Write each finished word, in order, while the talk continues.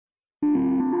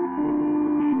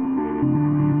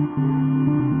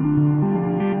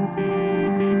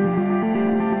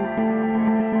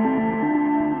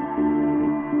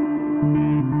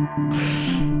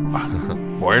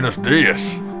Buenos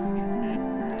dias.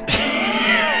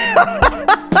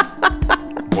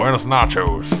 Buenos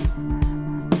nachos.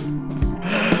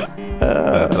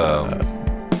 That's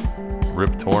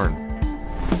Rip Torn.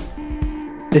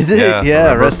 Is it?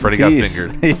 Yeah, rest in Freddie got peace.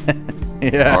 fingered.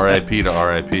 Yeah. R.I.P. to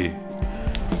R.I.P.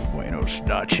 Buenos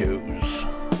nachos.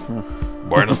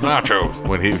 Buenos nachos.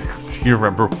 When he, do you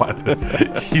remember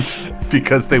what? He's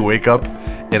because they wake up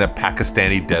in a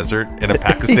Pakistani desert, in a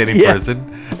Pakistani Yeah.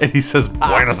 prison, and he says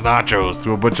Buenos nachos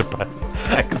to a bunch of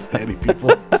Pakistani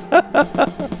people.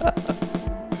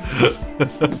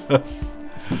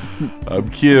 I'm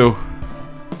Q.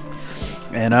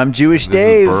 And I'm Jewish This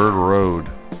Dave. is Bird Road.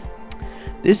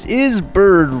 This is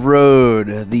Bird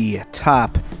Road, the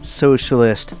top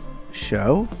socialist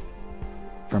show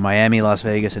for Miami, Las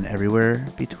Vegas, and everywhere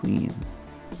between.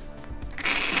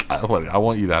 I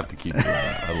want you to have to keep doing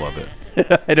that. I love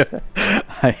it.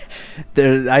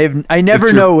 I never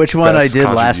It's your know which one I best did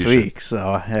last contribution. week,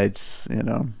 so it's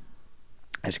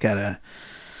I just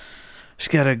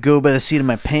gotta go by the seat of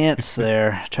my pants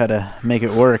there, try to make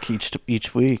it work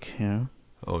each week,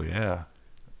 Oh yeah.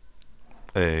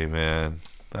 Hey man,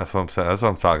 that's what I'm saying. That's what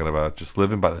I'm talking about. Just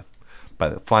living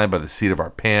flying by the seat of our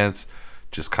pants,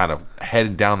 just kind of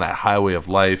heading down that highway of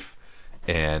life,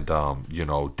 and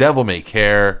devil may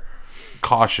care,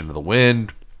 caution to the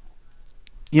wind.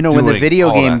 When the Doing video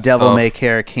all game that Devil stuff. May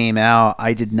Care came out,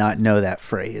 I did not know that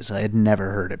phrase. I had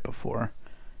never heard it before.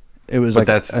 It was But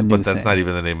like a new that's thing. not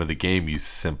even the name of the game, you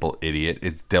simple idiot.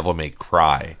 It's Devil May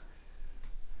Cry.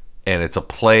 And it's a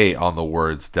play on the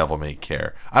words Devil May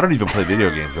Care. I don't even play video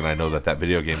games, and I know that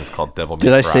video game is called Devil May Did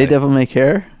Cry. I say Devil May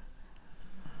Care?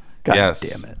 God Yes.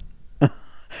 damn it.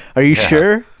 Are you Yeah.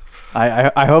 sure?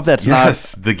 I hope that's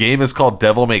Yes, the game is called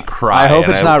Devil May Cry. not. I hope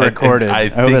and it's not and recorded. I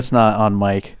hope think- that's not on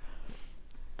mic.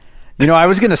 I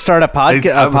was going to start a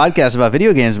podcast about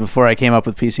video games before I came up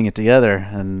with piecing it together,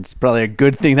 and it's probably a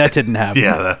good thing that didn't happen.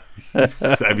 Yeah,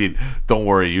 I mean, don't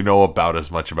worry. You know about as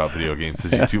much about video games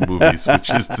as you do movies, which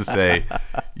is to say,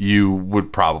 you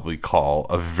would probably call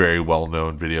a very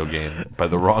well-known video game by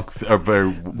the wrong, a very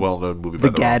well-known movie by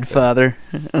The the wrong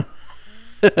thing.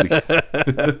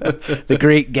 Gadfather. The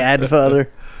Great Gadfather.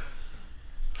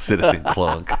 Citizen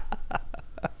Clunk.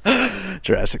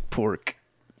 Jurassic Pork.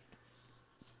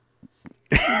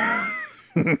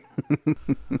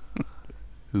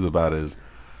 Who's about his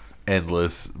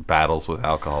endless battles with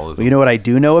alcoholism. Well, you know what I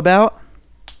do know about?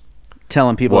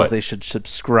 Telling people What? if they should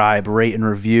subscribe, rate, and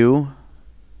review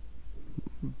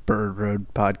Bird Road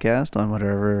Podcast on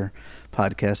whatever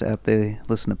podcast app they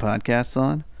listen to podcasts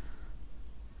on.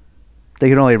 They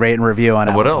can only rate and review on And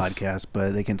Apple what else? Podcasts,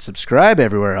 but they can subscribe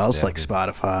everywhere else, Yeah, like dude.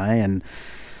 Spotify. And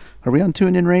are we on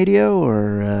TuneIn Radio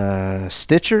or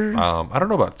Stitcher? I don't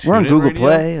know about We're on TuneIn Google Radio.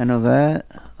 Play. I know that.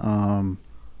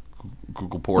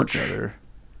 Google Porch. What's other?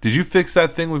 Did you fix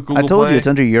that thing with Google I told Play? you it's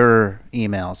under your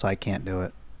email, so I can't do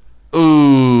it.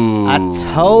 Ooh. I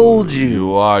told you.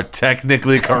 You are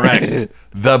technically correct.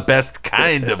 The best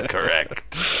kind of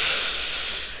correct.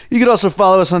 You can also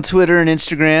follow us on Twitter and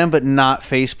Instagram, but not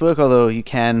Facebook, although you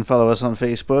can follow us on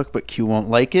Facebook, but Q won't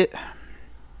like it.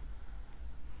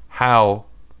 How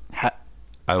How,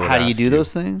 I would how do you ask do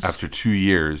those things? After 2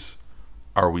 years,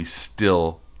 are we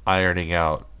still ironing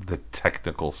out the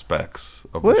technical specs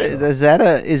of What the show? is that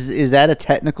is that a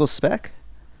technical spec?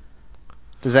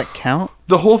 Does that count?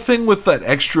 The whole thing with that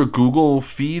extra Google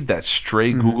feed, that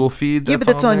stray Google feed. Yeah, but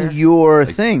that's on there? your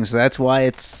thing, so that's why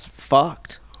it's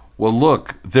fucked. Well,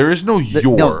 look, there is no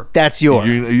your. no, that's your.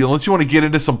 Unless you want to get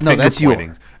into some No, finger that's your.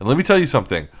 pointing. And let me tell you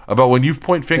something about when you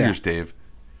point fingers, Yeah. Dave.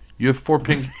 You have four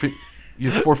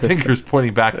fingers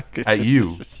pointing back at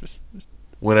you.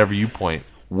 Whenever you point,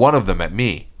 one of them at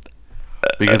me,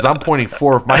 because I'm pointing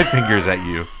 4 of my fingers at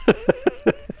you,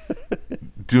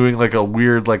 doing like a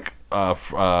weird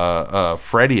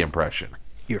Freddy impression.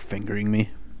 You're fingering me.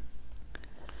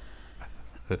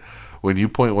 When you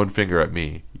point one finger at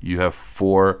me, you have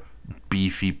 4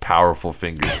 beefy, powerful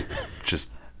fingers just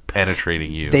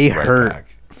penetrating you. They right hurt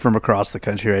back. from across the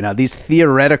country right now. These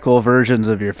theoretical versions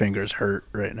of your fingers hurt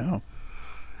right now.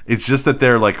 It's just that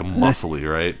they're like muscly,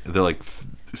 right? They're like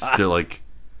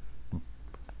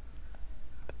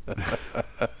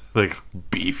like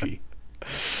beefy,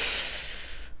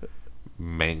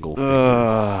 mangle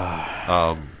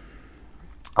fingers.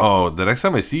 Oh, the next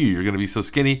time I see you, you're gonna be so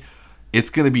skinny. It's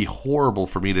gonna be horrible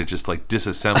for me to just like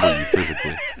disassemble you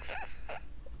physically.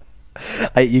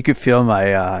 You could feel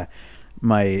my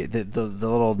the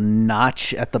little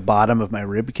notch at the bottom of my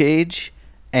rib cage,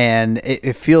 and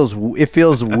it feels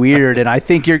weird, and I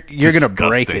think you're gonna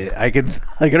break it. I can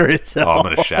already tell. Oh, I'm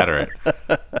gonna shatter it.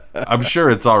 I'm sure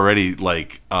it's already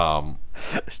like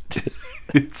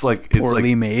it's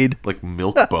poorly made, like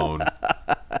milk bone.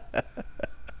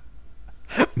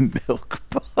 milk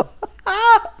bone.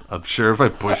 I'm sure if I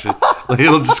push it, like,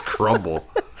 it'll just crumble.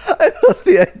 I love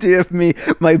the idea of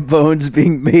my bones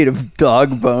being made of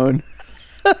dog bone,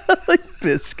 like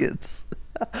biscuits.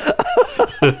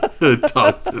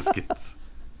 Dog biscuits.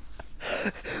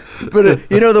 But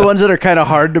the ones that are kind of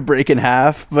hard to break in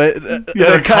half, but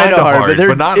They're kind of hard,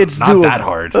 but not doable. that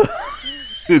hard.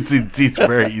 It's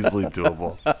very easily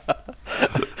doable.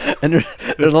 And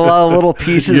there's a lot of little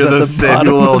pieces. You're at the the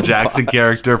Samuel bottom L. Jackson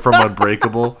character from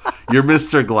Unbreakable. You're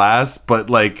Mr. Glass, but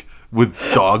like with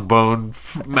dog bone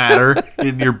matter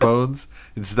in your bones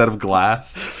instead of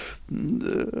glass.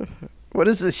 What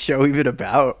is this show even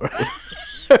about?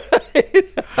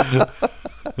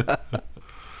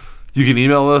 You can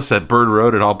email us at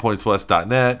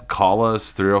birdroad@allpointswest.net. Call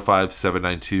us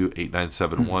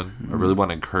 305-792-8971. I really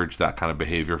want to encourage that kind of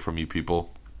behavior from you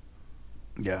people.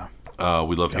 Yeah.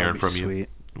 We love hearing from sweet. you.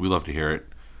 We love to hear it.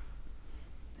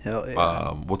 Hell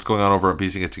yeah. What's going on over at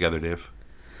Piecing It Together, Dave?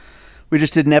 We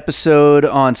just did an episode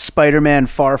on Spider-Man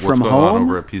Far What's From going Home. on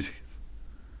over at Piecing?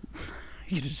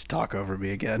 You just talk over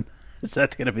me again. Is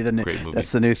that going to be the new? Great movie.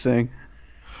 That's the new thing.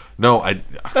 No,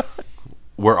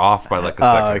 we're off by like a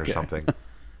second okay. or something.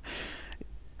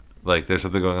 Like there's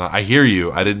something going on. I hear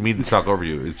you. I didn't mean to talk over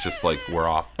you. It's just like we're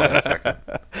off by a second.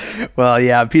 Well,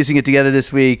 yeah, I'm piecing it together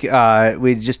this week.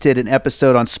 We just did an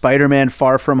episode on Spider-Man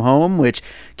Far From Home, which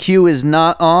Q is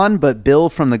not on, but Bill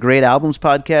from the Great Albums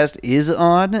podcast is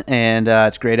on, and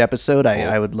it's a great episode.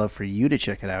 I would love for you to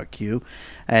check it out, Q.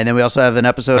 And then we also have an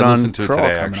episode I on listened to it Crawl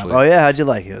today, coming actually. up. Oh, yeah, how'd you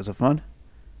like it? Was it fun?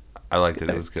 I liked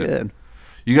it. It was good. Good.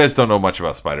 You guys don't know much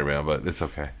about Spider-Man, but it's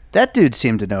okay. That dude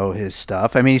seemed to know his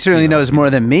stuff. I mean, he certainly knows more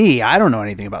than me. I don't know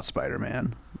anything about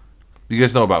Spider-Man. You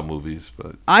guys know about movies,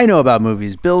 but I know about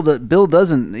movies. Bill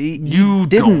doesn't. He You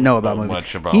didn't don't know about know movies.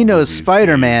 much about He knows movies,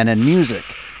 Spider-Man and music.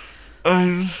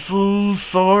 I'm so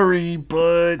sorry,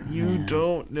 but you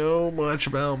don't know much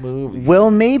about movies. Well,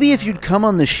 maybe if you'd come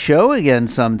on the show again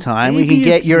sometime, we Maybe can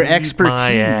get if your you eat my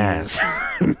expertise. ass.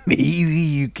 Maybe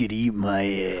you could eat my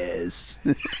ass.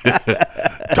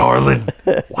 Darling,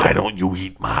 why don't you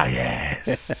eat my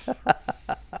ass?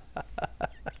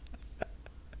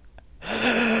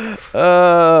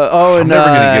 I'm never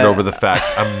gonna get over the fact.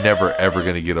 I'm never ever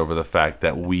gonna get over the fact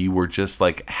that we were just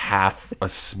like half a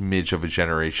smidge of a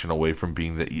generation away from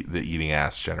being the eating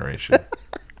ass generation.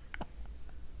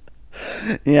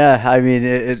 Yeah, I mean,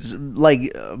 it's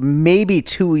like maybe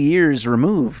 2 years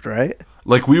removed, right?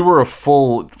 Like we were a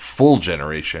full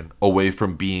generation away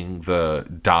from being the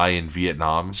die in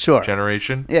Vietnam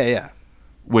generation. Yeah, yeah.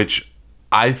 Which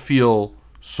I feel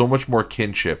so much more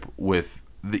kinship with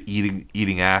the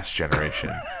eating ass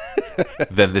generation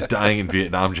than the dying in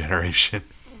Vietnam generation.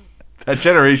 That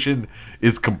generation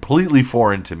is completely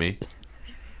foreign to me.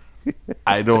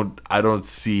 I don't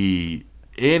see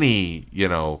any,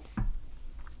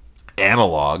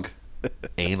 analog.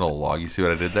 You see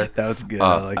what I did there? That was good.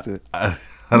 I liked it. I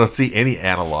don't see any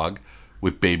analog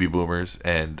with baby boomers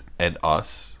and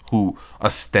us, who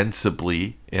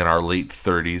ostensibly in our late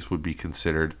 30s would be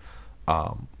considered,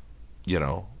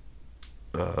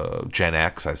 Gen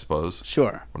X, I suppose.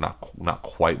 Sure. Well, not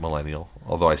quite millennial,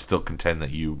 although I still contend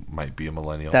that you might be a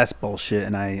millennial. That's bullshit,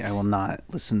 and I will not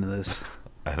listen to this.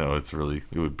 I know it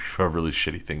would be a really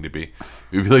shitty thing to be.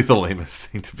 It would be like the lamest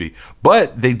thing to be.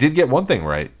 But they did get one thing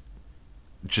right.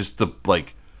 Just the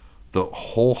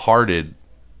wholehearted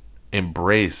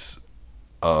embrace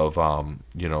of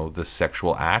the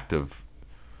sexual act of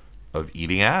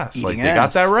eating ass. They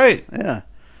got that right. Yeah.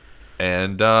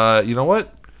 And you know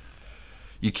what?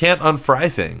 You can't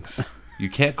unfry things. You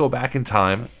can't go back in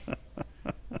time.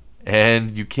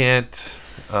 And you can't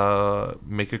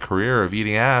make a career of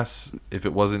eating ass if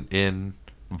it wasn't in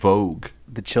vogue.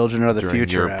 The children are the during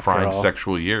future, your after prime all.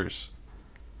 sexual years.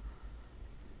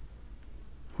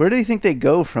 Where do you think they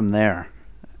go from there?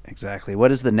 Exactly. What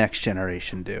does the next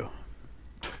generation do?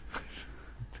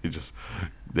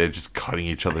 They're just cutting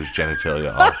each other's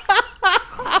genitalia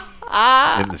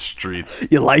off in the streets.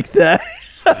 You like that?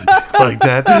 Like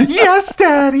that? Yes,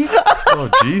 Daddy. Oh,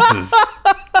 Jesus.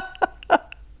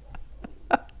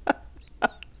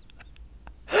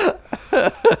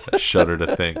 Shudder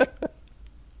to think.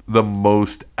 The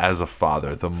most, as a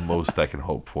father, the most I can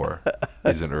hope for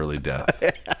is an early death.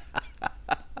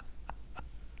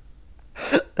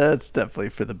 That's definitely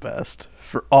for the best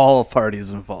for all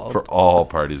parties involved. For all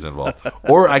parties involved.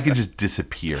 Or I could just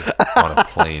disappear on a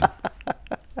plane.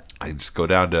 I can just go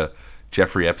down to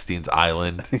Jeffrey Epstein's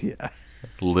island. Yeah.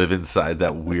 Live inside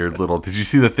that weird little. Did you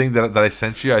see the thing that I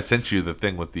sent you? I sent you the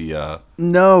thing with the.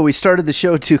 No, we started the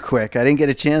show too quick. I didn't get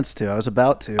a chance to. I was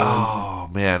about to. Oh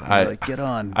man, get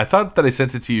on. I thought that I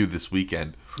sent it to you this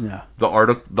weekend. Yeah. The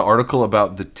article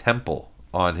about the temple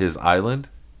on his island.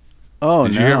 Oh,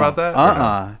 Did you hear about that?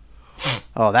 No?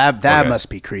 Oh, that Okay. must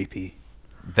be creepy.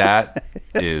 That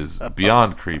is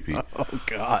beyond creepy. Oh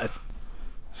God.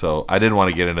 So I didn't want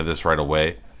to get into this right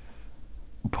away,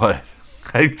 but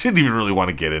I didn't even really want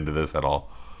to get into this at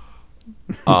all.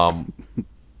 I'm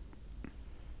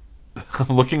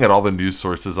looking at all the news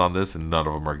sources on this, and none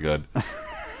of them are good.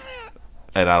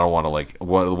 And I don't want to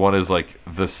one is like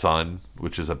The Sun,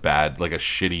 which is a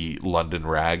shitty London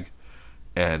rag,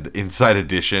 and Inside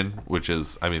Edition, which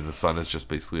is, I mean, The Sun is just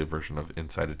basically a version of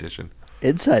Inside Edition.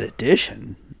 Inside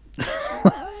Edition.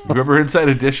 Remember Inside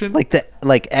Edition?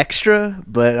 Like extra,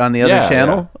 but on the other Yeah,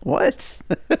 channel. What?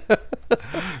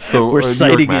 So We're New York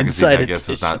citing Magazine, Inside I guess,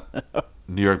 is not.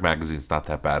 New York Magazine's not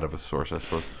that bad of a source, I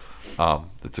suppose.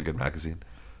 It's a good magazine.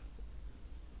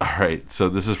 All right, so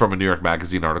this is from a New York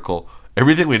Magazine article.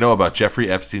 Everything we know about Jeffrey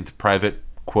Epstein's private,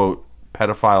 quote,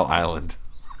 pedophile island.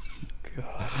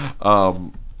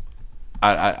 God.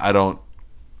 I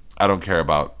don't care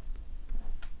about.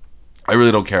 I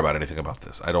really don't care about anything about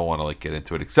this. I don't want to get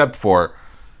into it, except for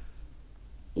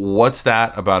what's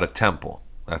that about a temple?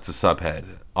 That's a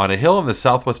subhead. On a hill on the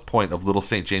southwest point of Little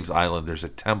St. James Island, there's a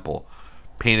temple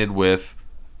painted with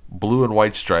blue and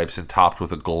white stripes and topped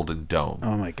with a golden dome.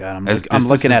 Oh my God. I'm Business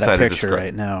looking at a Insider picture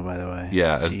right now, by the way.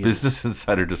 Yeah, as Jeez. Business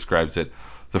Insider describes it,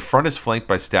 the front is flanked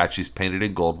by statues painted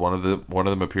in gold. One of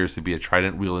them appears to be a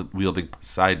trident wielding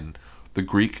Poseidon, the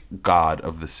Greek god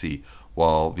of the sea,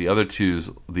 while the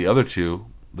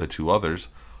two others,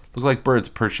 look like birds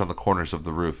perched on the corners of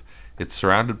the roof. It's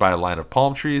surrounded by a line of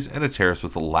palm trees and a terrace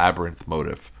with a labyrinth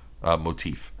motif.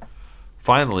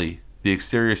 Finally, the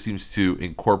exterior seems to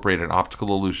incorporate an optical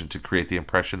illusion to create the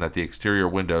impression that the exterior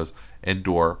windows and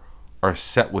door are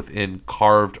set within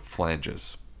carved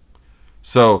flanges.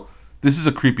 So this is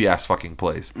a creepy ass fucking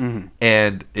place. Mm-hmm.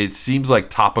 And it seems like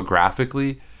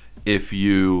topographically,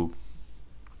 there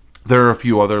are a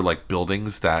few other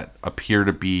buildings that appear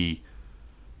to be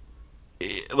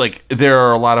there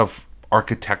are a lot of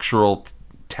architectural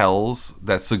tells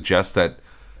that suggest that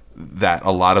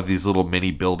a lot of these little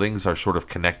mini buildings are sort of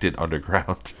connected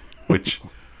underground, which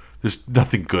there's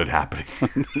nothing good happening.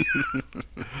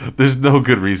 There's no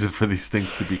good reason for these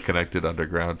things to be connected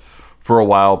underground. For a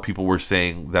while, people were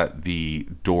saying that the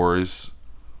doors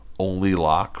only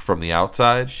lock from the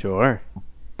outside. Sure.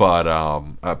 But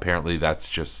apparently that's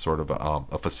just sort of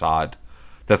a facade.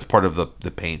 That's part of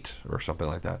the paint or something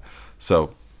like that.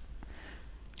 So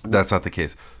that's not the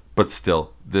case. But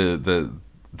still, the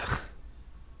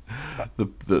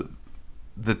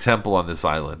temple on this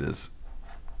island is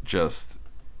just,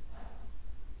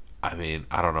 I mean,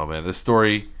 I don't know, man. This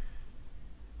story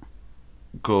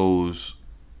goes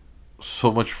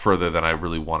so much further than I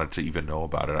really wanted to even know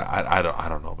about it. I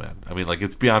don't know, man. I mean,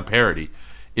 it's beyond parody.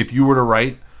 If you were to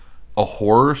write a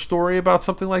horror story about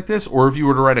something like this, or if you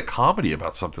were to write a comedy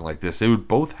about something like this, they would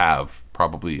both have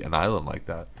probably an island like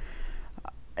that.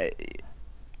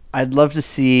 I'd love to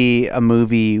see a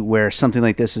movie where something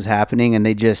like this is happening and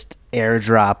they just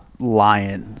airdrop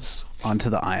lions onto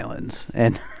the islands,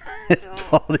 and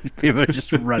all these people are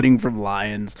just running from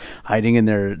lions, hiding in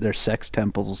their sex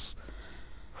temples.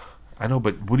 I know,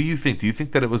 but what do you think? Do you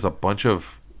think that it was a bunch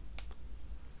of...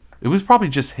 It was probably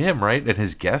just him, right? And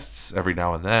his guests every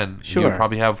now and then. Sure. He would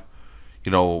probably have,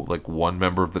 one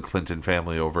member of the Clinton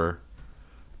family over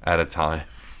at a time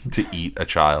to eat a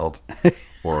child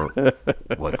or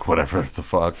whatever the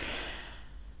fuck.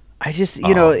 I just,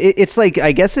 it's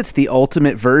I guess it's the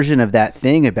ultimate version of that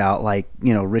thing about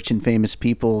rich and famous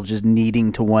people just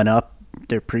needing to one up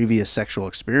their previous sexual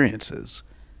experiences.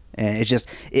 And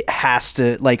it has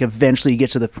to eventually get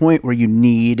to the point where you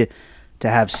need to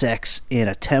have sex in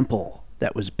a temple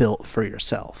that was built for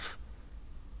yourself.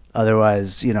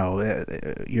 Otherwise,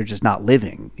 you're just not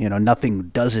living. Nothing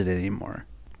does it anymore.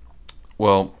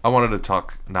 Well, I wanted to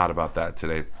talk not about that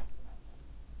today.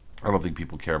 I don't think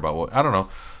people care about I don't know.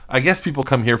 I guess people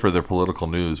come here for their political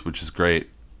news, which is great.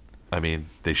 I mean,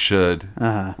 they should.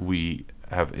 Uh-huh. We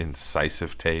have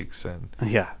incisive takes and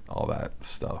all that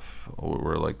stuff.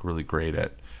 We're really great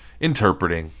at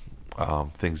interpreting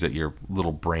things that your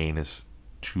little brain is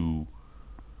too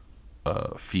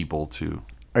feeble to.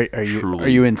 Are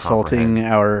you insulting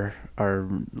our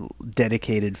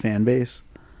dedicated fan base?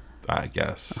 I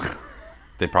guess.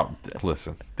 They probably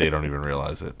listen. They don't even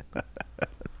realize it.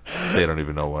 They don't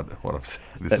even know what I'm saying.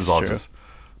 This That's is all true. just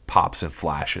pops and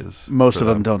flashes. Most for of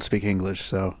them don't speak English,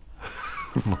 so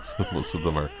Most of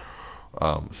them are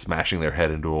smashing their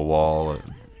head into a wall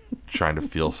and trying to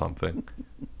feel something,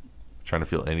 trying to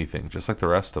feel anything, just like the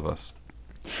rest of us.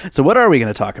 So what are we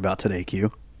going to talk about today,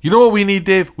 Q? You know what we need,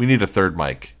 Dave? We need a third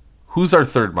mic. Who's our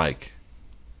third mic?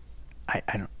 I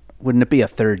don't. Wouldn't it be a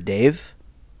third Dave?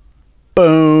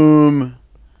 Boom!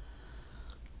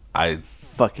 I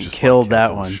Fucking just killed wanna that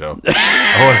cancel the one. show.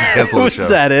 I want to cancel the Was show.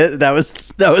 that it? That was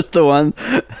the one.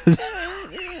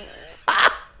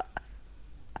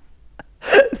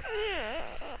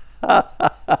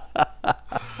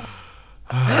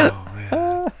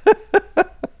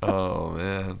 Oh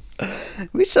man.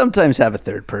 We sometimes have a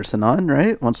third person on,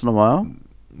 right? Once in a while.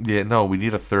 Yeah, no, we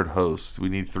need a third host. We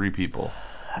need 3 people.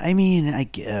 I mean, I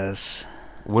guess.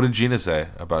 What did Gina say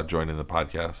about joining the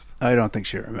podcast? I don't think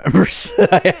she remembers.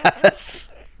 I asked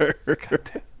her.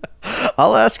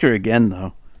 I'll ask her again,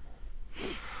 though.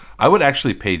 I would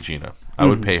actually pay Gina. I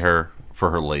would pay her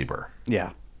for her labor.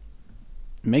 Yeah.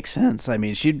 Makes sense. I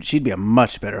mean, she'd be a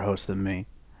much better host than me.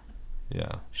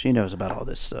 Yeah. She knows about all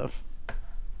this stuff.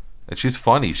 And she's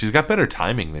funny. She's got better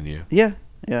timing than you. Yeah,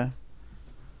 yeah.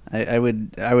 I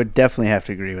would definitely have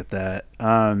to agree with that.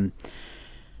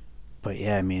 But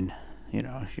yeah, I mean, you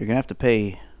know, you're gonna have to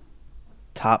pay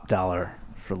top dollar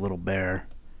for Little Bear.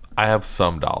 I have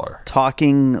some dollar.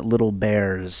 Talking little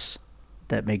bears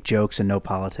that make jokes and no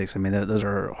politics. I mean, those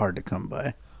are hard to come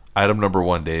by. Item number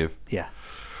 1, Dave. Yeah.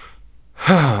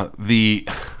 I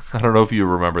don't know if you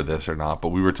remember this or not, but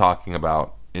we were talking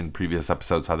about in previous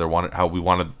episodes how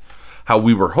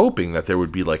we were hoping that there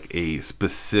would be like a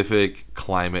specific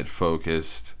climate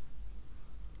focused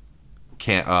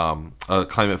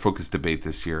debate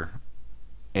this year,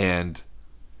 and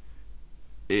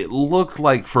it looked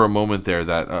like for a moment there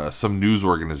that some news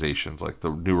organizations like the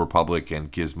New Republic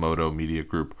and Gizmodo Media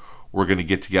Group were going to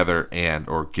get together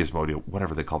or Gizmodo,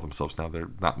 whatever they call themselves now. They're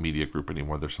not Media Group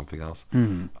anymore. They're something else.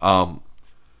 Mm-hmm.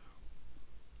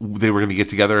 They were going to get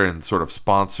together and sort of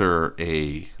sponsor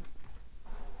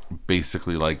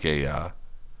basically like a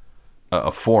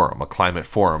forum, a climate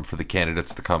forum for the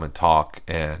candidates to come and talk.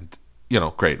 And, you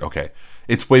know, great. Okay.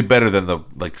 It's way better than the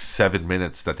like 7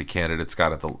 minutes that the candidates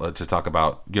got to talk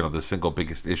about, you know, the single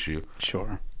biggest issue.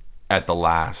 Sure. At the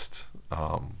last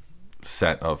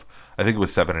set of, I think it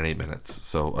was 7 and 8 minutes.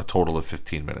 So a total of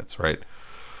 15 minutes, right?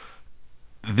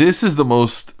 This is the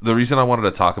reason I wanted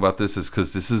to talk about this is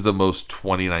because this is the most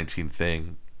 2019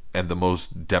 thing and the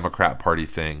most Democrat Party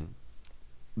thing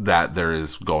that there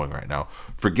is going right now.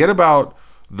 Forget about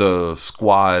the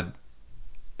squad,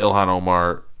 Ilhan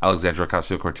Omar, Alexandria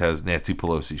Ocasio-Cortez, Nancy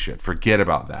Pelosi shit. Forget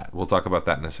about that. We'll talk about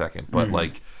that in a second. But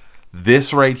like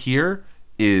this right here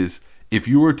is, if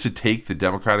you were to take the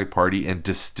Democratic Party and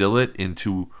distill it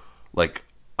into like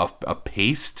a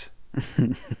paste,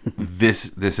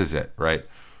 this is it, right?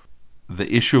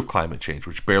 The issue of climate change,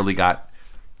 which barely got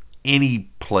any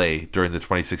play during the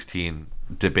 2016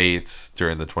 debates,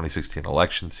 during the 2016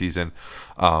 election season,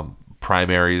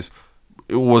 primaries.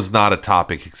 It was not a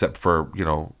topic except for, you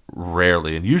know,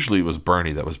 rarely, and usually it was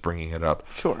Bernie that was bringing it up.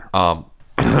 Sure.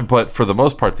 But for the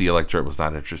most part, the electorate was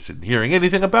not interested in hearing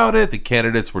anything about it. The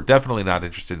candidates were definitely not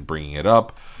interested in bringing it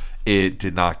up. It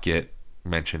did not get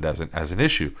mentioned as an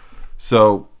issue.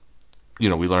 So, you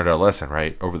know, we learned our lesson,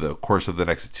 right? Over the course of the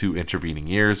next 2 intervening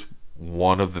years,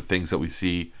 one of the things that we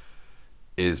see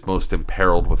is most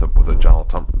imperiled with a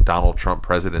Donald Trump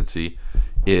presidency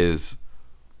is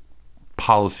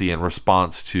policy in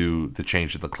response to the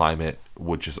change in the climate,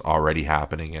 which is already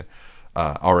happening and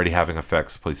already having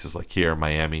effects places like here,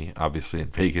 Miami, obviously in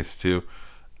Vegas too,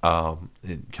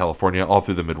 in California, all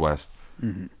through the Midwest.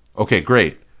 Mm-hmm. Okay,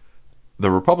 great.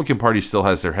 The Republican Party still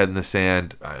has their head in the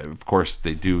sand. Of course,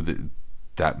 they do.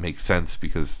 That makes sense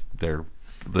because they're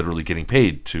literally getting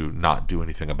paid to not do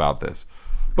anything about this.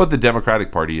 But the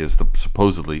Democratic Party is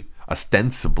supposedly,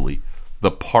 ostensibly,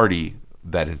 the party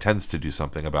that intends to do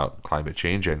something about climate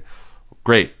change. And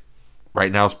great.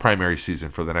 Right now is primary season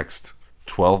for the next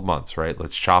 12 months, right?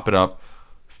 Let's chop it up,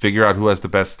 figure out who has the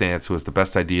best stance, who has the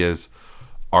best ideas,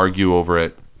 argue over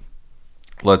it.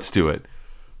 Let's do it.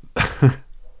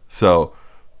 So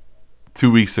 2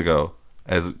 weeks ago,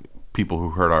 as people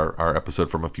who heard our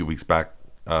episode from a few weeks back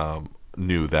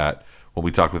knew, that when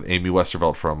we talked with Amy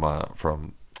Westervelt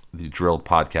from the Drilled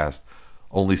podcast,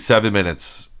 only 7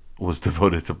 minutes was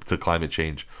devoted to climate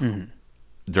change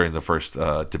during the first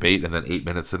debate, and then 8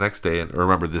 minutes the next day. And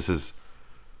remember, this is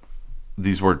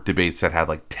these were debates that had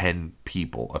like 10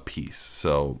 people apiece,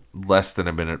 so less than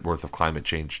a minute worth of climate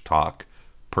change talk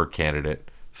per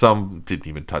candidate. Some didn't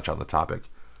even touch on the topic.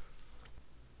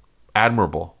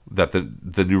 Admirable that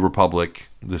the New Republic,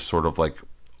 this sort of like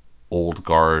old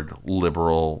guard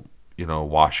liberal,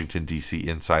 Washington D.C.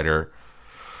 insider,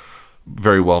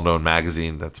 very well known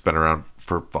magazine that's been around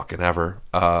for fucking ever,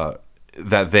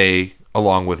 that they,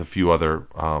 along with a few other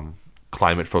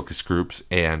climate focused groups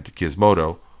and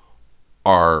Gizmodo,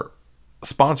 are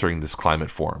sponsoring this climate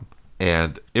forum.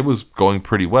 And it was going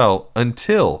pretty well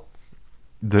until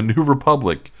the New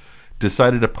Republic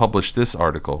decided to publish this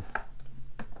article.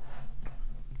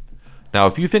 Now,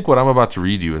 if you think what I'm about to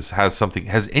read you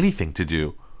has anything to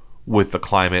do with the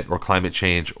climate or climate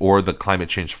change or the climate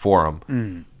change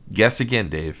forum, guess again,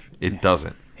 Dave. It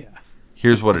doesn't. Yeah.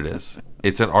 Here's what it is.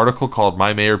 It's an article called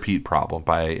 "My Mayor Pete Problem"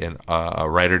 by a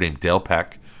writer named Dale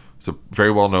Peck. He's a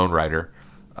very well-known writer.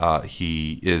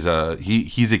 He's a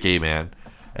gay man.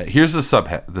 Here's the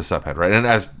subhead, right? And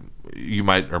as you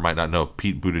might or might not know,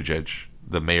 Pete Buttigieg,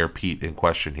 the Mayor Pete in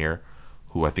question here,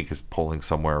 who I think is polling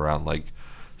somewhere around like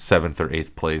 7th or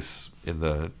 8th place in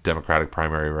the Democratic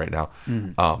primary right now.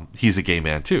 He's a gay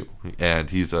man too, and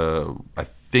he's I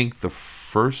think the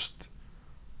first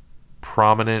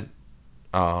prominent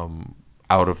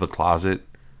out of the closet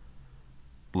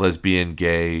lesbian,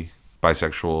 gay,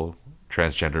 bisexual,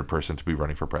 transgendered person to be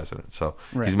running for president. So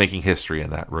he's making history in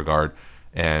that regard,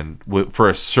 and for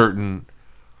a certain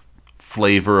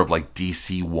flavor of like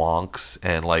DC wonks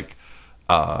and like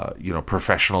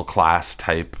professional class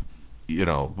type,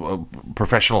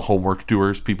 professional homework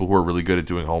doers, people who are really good at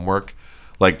doing homework.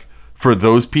 Like for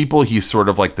those people, he's sort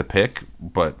of like the pick,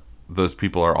 but those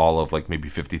people are all of like maybe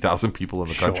 50,000 people in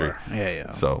the country.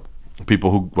 Yeah. So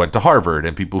people who went to Harvard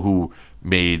and people who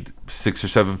made 6 or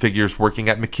 7 figures working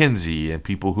at McKinsey and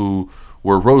people who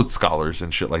were Rhodes Scholars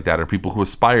and shit like that, or people who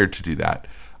aspired to do that.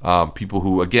 People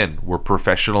who, again, were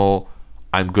professional,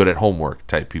 I'm good at homework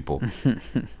type people.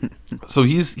 So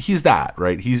he's that,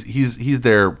 right? He's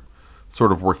their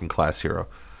sort of working class hero.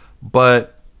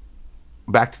 But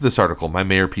back to this article, "My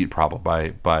Mayor Pete Problem"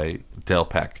 by Dale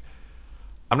Peck.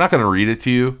 I'm not going to read it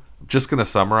to you. I'm just going to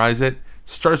summarize it.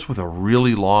 Starts with a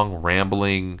really long,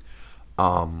 rambling,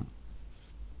 kind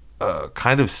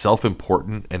of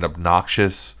self-important and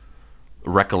obnoxious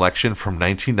recollection from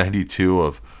 1992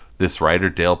 of this writer,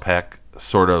 Dale Peck,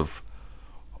 sort of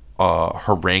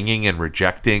haranguing and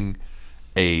rejecting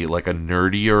a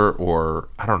nerdier, or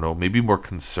I don't know, maybe more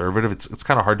conservative. It's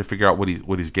kind of hard to figure out what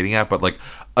he's getting at, but like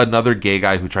another gay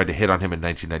guy who tried to hit on him in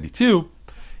 1992,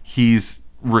 he's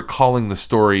recalling the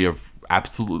story of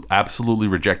absolutely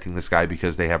rejecting this guy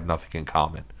because they have nothing in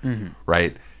common,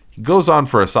 right? He goes on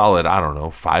for a solid, I don't know,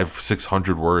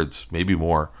 500-600 words, maybe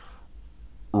more,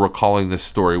 recalling this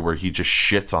story where he just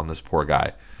shits on this poor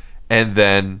guy, and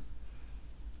then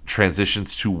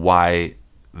transitions to why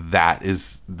that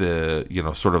is the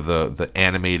sort of the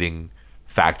animating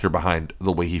factor behind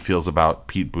the way he feels about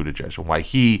Pete Buttigieg, and why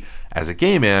he, as a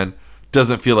gay man,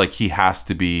 doesn't feel like he has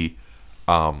to be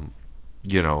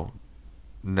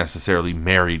necessarily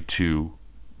married to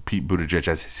Pete Buttigieg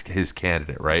as his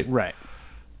candidate, right? Right.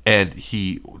 And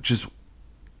he just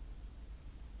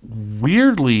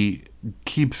weirdly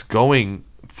keeps going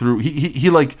through.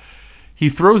 He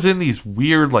throws in these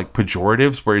weird like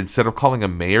pejoratives where instead of calling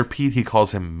him Mayor Pete, he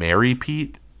calls him Mary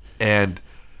Pete, and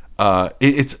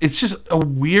it's just a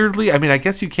weirdly. I mean, I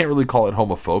guess you can't really call it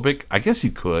homophobic. I guess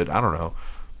you could. I don't know.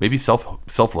 Maybe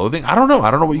self-loathing. I don't know. I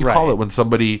don't know what you call it when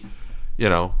somebody,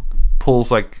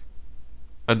 pulls like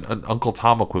an Uncle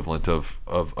Tom equivalent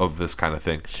of this kind of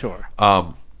thing. Sure.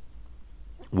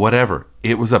 Whatever.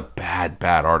 It was a bad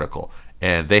article,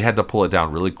 and they had to pull it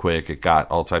down really quick. It got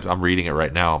all types. I'm reading it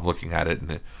right now. I'm looking at it,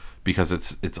 because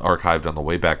it's archived on the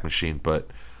Wayback Machine,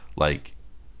 but like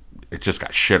it just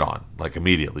got shit on like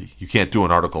immediately. You can't do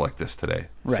an article like this today.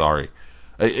 Right. Sorry.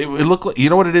 It looked like, you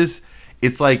know what it is?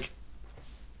 It's like,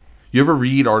 you ever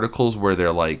read articles where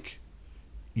they're like,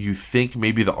 you think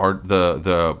maybe the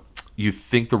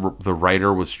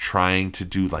writer was trying to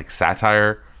do like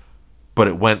satire, but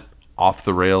it went off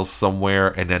the rails somewhere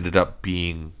and ended up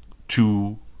being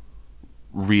too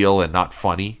real and not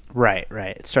funny. Right.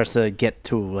 It starts to get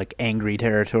to like angry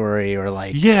territory, or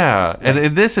like and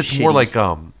in this it's shitty. More like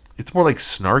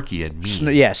snarky and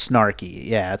mean. Snarky.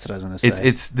 Yeah, that's what I was gonna say.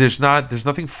 There's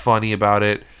nothing funny about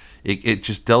it. It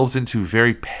just delves into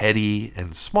very petty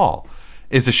and small.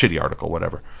 It's a shitty article,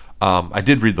 whatever. I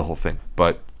did read the whole thing,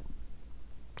 but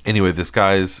anyway, this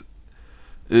guy,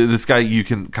 you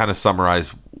can kind of summarize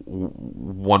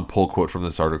one pull quote from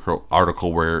this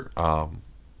article where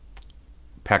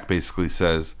Peck basically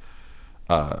says,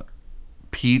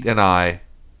 Pete and I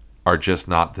are just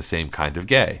not the same kind of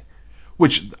gay.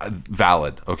 Which,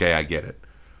 valid. Okay, I get it.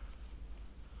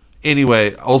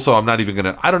 Anyway, also, I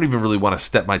don't even really want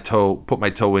to put my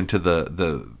toe into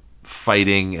the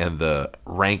fighting and the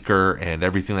rancor and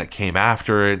everything that came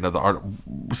after it.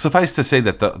 Suffice to say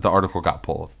that the article got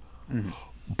pulled. Mm-hmm.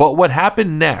 But what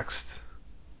happened next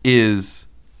is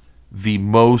the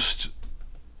most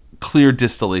clear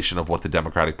distillation of what the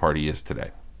Democratic Party is today.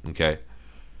 Okay?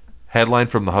 Headline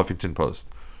from the Huffington Post.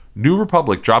 New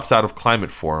Republic drops out of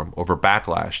climate forum over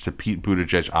backlash to Pete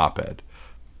Buttigieg op-ed.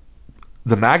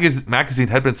 The magazine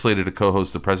had been slated to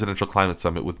co-host the Presidential Climate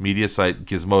Summit with media site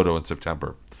Gizmodo in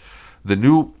September. The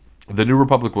New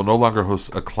Republic will no longer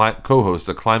co-host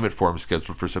a climate forum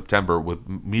scheduled for September with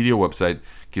media website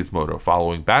Gizmodo,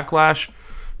 following backlash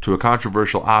to a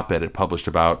controversial op-ed it published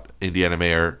about Indiana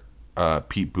Mayor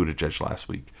Pete Buttigieg last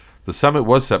week. The summit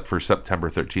was set for September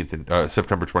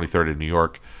 23rd in New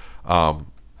York.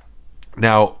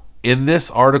 Now, in this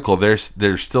article,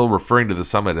 they're still referring to the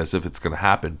summit as if it's going to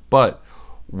happen. But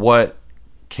what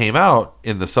came out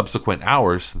in the subsequent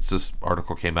hours, since this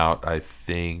article came out, I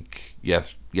think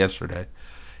yesterday,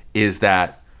 is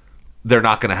that they're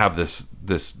not going to have this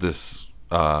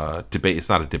debate. It's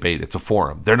not a debate; it's a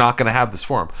forum. They're not going to have this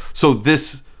forum. So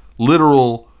this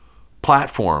literal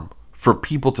platform for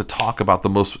people to talk about the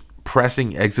most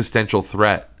pressing existential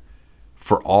threat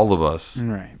for all of us,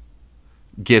 right,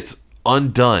 gets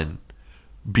undone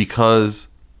because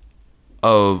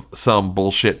of some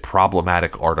bullshit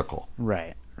problematic article.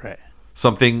 Right.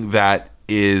 Something that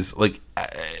is like,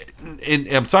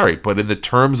 I'm sorry, but in the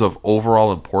terms of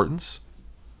overall importance,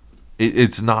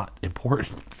 it's not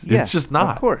important. Yeah, it's just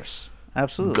not. Of course.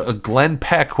 Absolutely. Glenn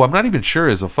Peck, who I'm not even sure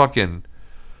is a fucking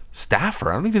staffer.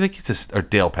 I don't even think he's or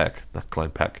Dale Peck, not Glenn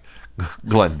Peck.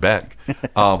 Glenn Beck.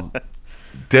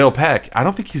 Dale Peck, I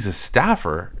don't think he's a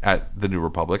staffer at the New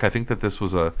Republic. I think that this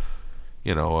was a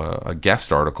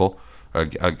guest article,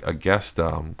 a guest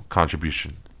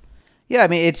contribution. Yeah, I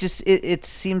mean, it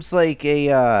seems like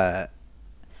it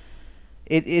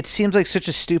seems like such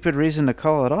a stupid reason to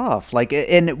call it off. Like,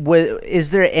 is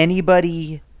there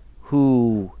anybody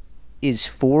who is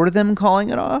for them calling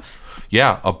it off?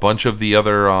 Yeah, a bunch of the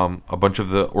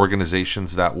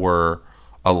organizations that were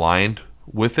aligned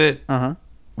with it. Uh-huh.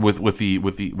 With the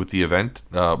event,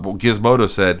 Gizmodo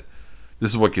said,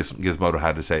 this is what Gizmodo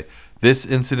had to say. This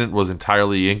incident was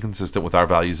entirely inconsistent with our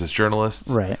values as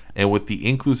journalists, right, and with the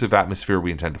inclusive atmosphere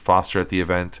we intend to foster at the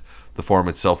event. The forum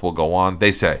itself will go on.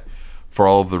 They say, for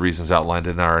all of the reasons outlined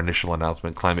in our initial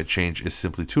announcement, climate change is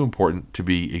simply too important to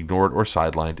be ignored or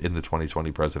sidelined in the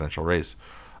 2020 presidential race.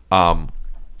 And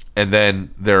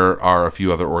then there are a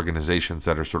few other organizations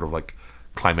that are sort of like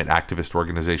climate activist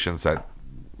organizations that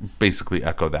basically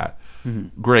echo that.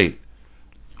 Mm-hmm. Great.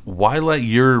 Why let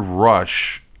your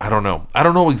rush? I don't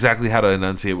know exactly how to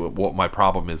enunciate what my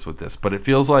problem is with this, but it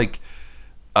feels like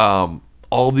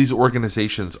all these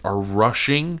organizations are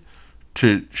rushing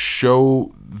to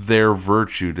show their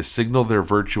virtue, to signal their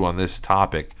virtue on this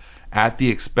topic at the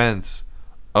expense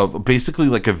of basically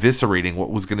like eviscerating what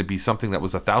was going to be something that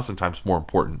was 1,000 times more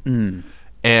important. Mm.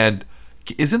 And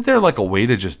isn't there like a way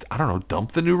to just, I don't know,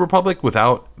 dump the New Republic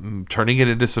without turning it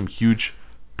into some huge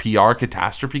PR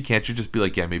catastrophe? Can't you just be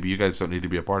like, yeah, maybe you guys don't need to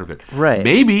be a part of it? Right.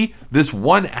 Maybe this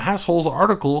one asshole's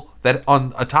article that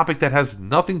on a topic that has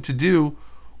nothing to do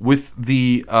with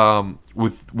the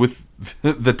with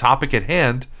the topic at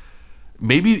hand,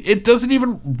 maybe it doesn't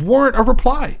even warrant a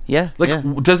reply. Yeah.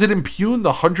 Does it impugn the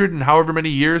 100 and however many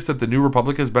years that the New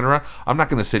Republic has been around? I'm not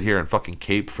going to sit here and fucking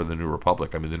cape for the New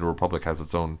Republic. I mean, the New Republic has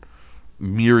its own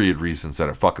myriad reasons that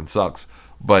it fucking sucks.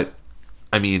 But,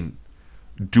 I mean,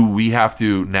 do we have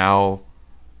to now...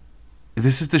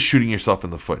 This is the shooting yourself in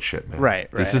the foot shit, man.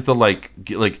 Right. This is the, like...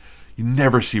 You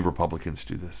never see Republicans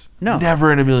do this. No.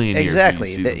 Never in a million years.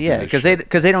 Exactly.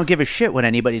 Because they don't give a shit what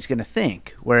anybody's going to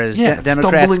think. Whereas Democrats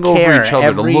stumbling care over each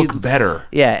other to look better.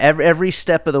 Yeah, every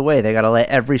step of the way, they got to let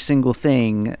every single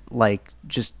thing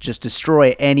just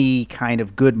destroy any kind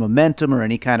of good momentum or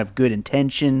any kind of good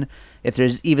intention. If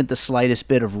there's even the slightest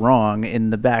bit of wrong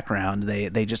in the background,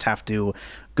 they just have to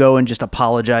go and just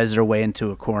apologize their way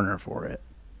into a corner for it.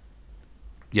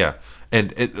 Yeah,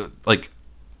 and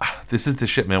this is the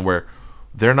shit, man, where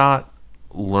they're not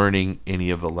learning any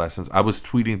of the lessons. I was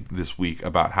tweeting this week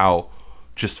about how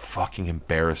just fucking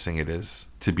embarrassing it is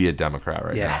to be a Democrat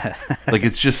right now. Like,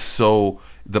 it's just so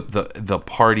the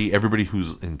party, everybody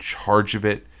who's in charge of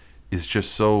it is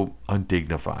just so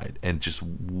undignified and just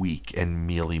weak and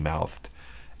mealy-mouthed,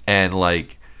 and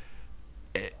like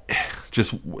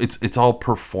just it's all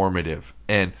performative.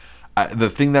 And the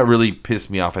thing that really pissed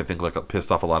me off, I think, like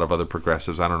pissed off a lot of other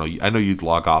progressives. I don't know. I know you'd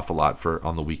log off a lot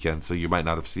on the weekend, so you might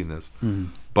not have seen this.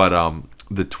 But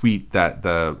the tweet that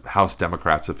the House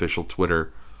Democrats official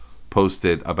Twitter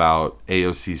posted about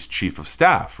AOC's chief of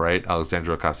staff, right?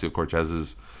 Alexandria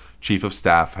Ocasio-Cortez's chief of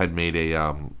staff had made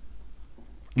a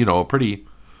pretty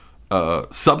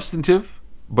substantive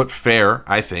but fair,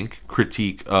 I think,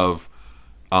 critique of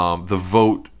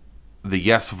the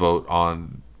yes vote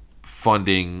on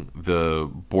funding the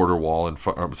border wall and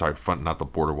not the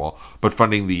border wall, but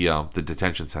funding the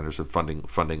detention centers and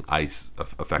funding ICE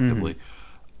effectively.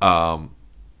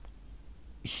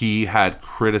 He had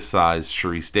criticized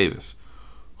Sharice Davis,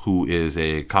 who is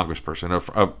a congressperson,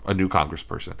 a new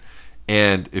congressperson.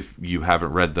 And if you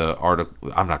haven't read the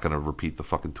article, I'm not going to repeat the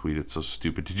fucking tweet. It's so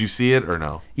stupid. Did you see it or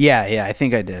no? Yeah, I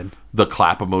think I did. The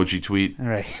clap emoji tweet?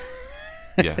 Right.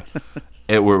 Yeah.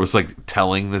 Where it was like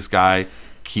telling this guy,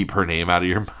 keep her name out of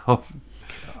your mouth.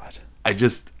 God.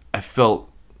 I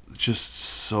felt just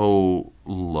so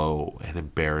low and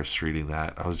embarrassed reading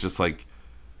that. I was just like,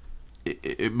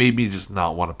 it made me just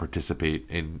not want to participate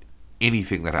in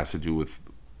anything that has to do with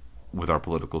our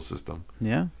political system.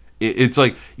 Yeah. It's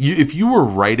like if you were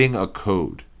writing a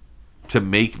code to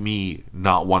make me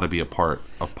not want to be a part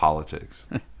of politics,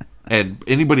 and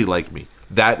anybody like me,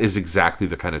 that is exactly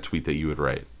the kind of tweet that you would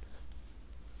write.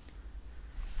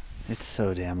 It's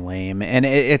so damn lame, and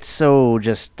it's so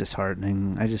just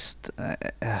disheartening.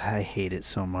 I hate it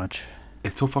so much.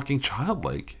 It's so fucking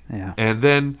childlike. Yeah. And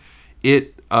then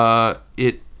it of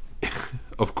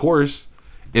course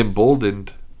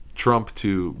emboldened Trump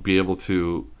to be able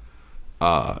to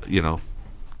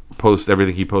post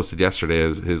everything he posted yesterday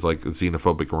as his like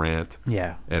xenophobic rant,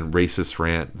 and racist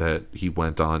rant that he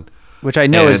went on, which I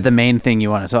know is the main thing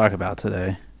you want to talk about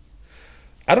today.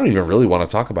 I don't even really want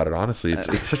to talk about it, honestly.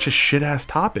 It's such a shit ass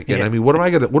topic, and I mean, what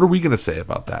are we gonna say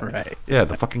about that? Right? Yeah,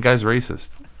 the fucking guy's racist.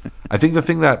 I think the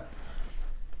thing that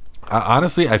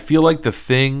honestly, I feel like the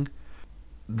thing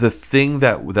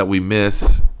that we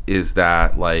miss is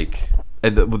that like,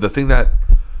 and the thing that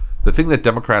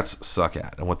Democrats suck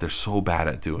at and what they're so bad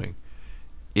at doing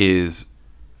is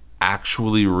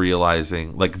actually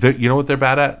realizing, like, you know what they're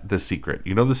bad at? The secret.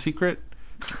 You know the secret?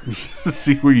 The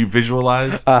secret where you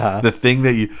visualize the thing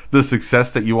the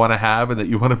success that you want to have and that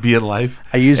you want to be in life.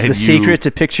 I use the secret to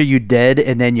picture you dead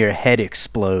and then your head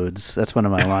explodes. That's one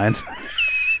of my lines.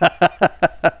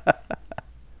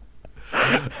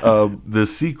 The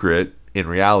secret in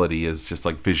reality is just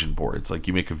like vision boards. Like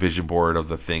you make a vision board of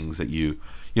the things that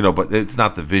but it's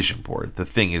not the vision board. The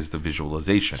thing is the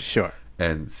visualization. Sure.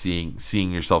 And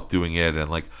seeing yourself doing it and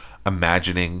like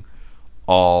imagining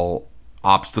all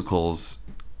obstacles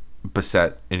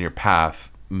beset in your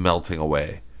path melting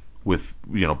away with,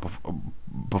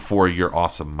 before your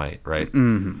awesome might, right?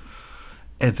 Mm-hmm.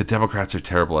 And the Democrats are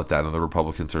terrible at that, and the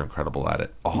Republicans are incredible at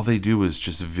it. All they do is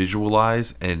just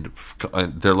visualize, and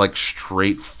they're like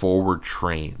straightforward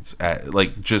trains,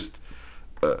 just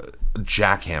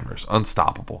jackhammers,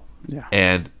 unstoppable. Yeah.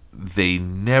 And they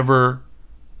never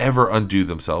ever undo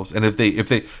themselves. And if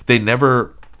they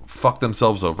never fuck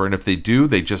themselves over, and if they do,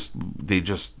 they just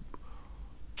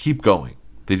keep going.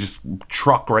 They just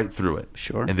truck right through it.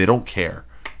 Sure. And they don't care.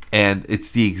 And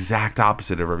it's the exact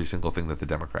opposite of every single thing that the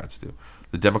Democrats do.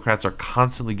 The Democrats are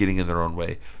constantly getting in their own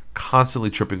way, constantly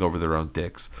tripping over their own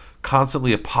dicks,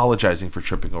 constantly apologizing for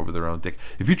tripping over their own dick.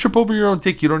 If you trip over your own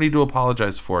dick, you don't need to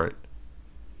apologize for it.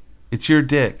 It's your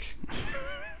dick.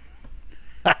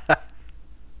 That's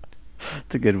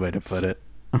a good way to put it.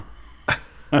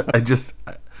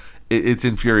 It's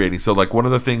infuriating. So like one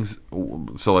of the things,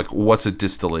 what's a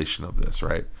distillation of this,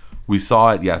 right? We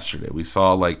saw it yesterday. We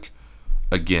saw like,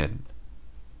 again,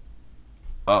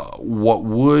 what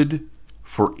would,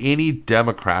 for any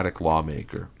Democratic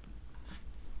lawmaker,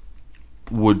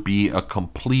 would be a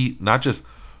complete, not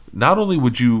only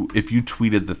would you, if you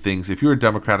tweeted the things, if you're a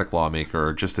Democratic lawmaker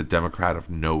or just a Democrat of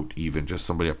note, even just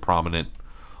somebody, a prominent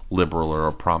liberal or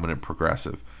a prominent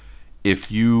progressive,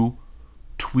 if you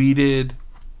tweeted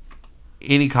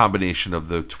any combination of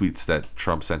the tweets that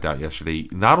Trump sent out yesterday,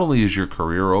 not only is your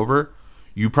career over,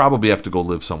 you probably have to go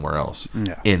live somewhere else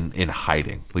in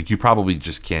hiding. Like you probably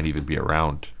just can't even be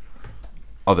around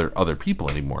other people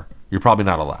anymore. You're probably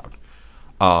not allowed.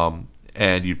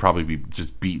 And you'd probably be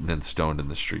just beaten and stoned in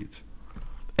the streets.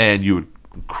 And you would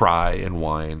cry and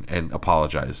whine and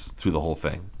apologize through the whole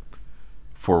thing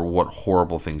for what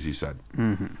horrible things you said.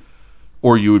 Mm-hmm.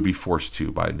 Or you would be forced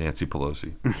to by Nancy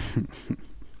Pelosi.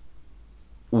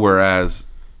 Whereas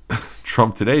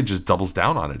Trump today just doubles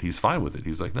down on it. He's fine with it.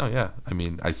 He's like, no, yeah. I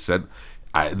mean, I said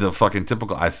the fucking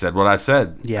typical. I said what I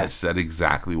said. Yeah. I said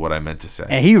exactly what I meant to say.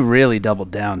 And he really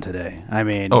doubled down today. I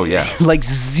mean, Oh, yeah. like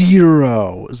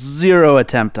zero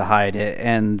attempt to hide it,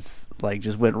 and like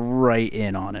just went right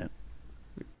in on it.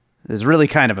 It's really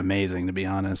kind of amazing, to be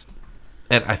honest.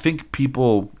 And I think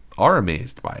people are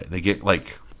amazed by it. They get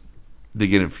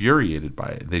infuriated by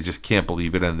it. They just can't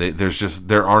believe it, and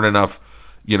there aren't enough,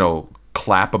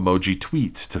 clap emoji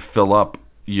tweets to fill up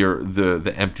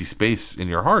the empty space in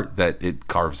your heart that it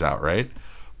carves out, right?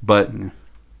 But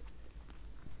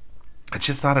it's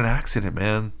just not an accident,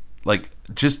 man. Like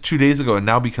just 2 days ago, and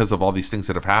now because of all these things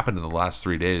that have happened in the last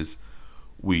 3 days,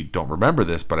 we don't remember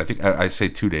this, but I think I say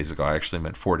 2 days ago. I actually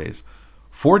meant 4 days.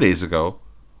 4 days ago,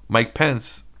 Mike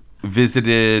Pence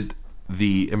visited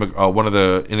one of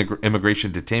the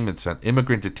immigrant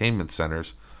detainment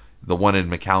centers, the one in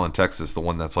McAllen, Texas, the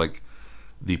one that's like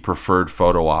the preferred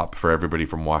photo op for everybody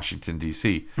from Washington,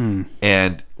 D.C.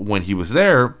 And when he was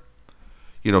there,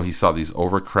 he saw these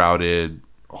overcrowded,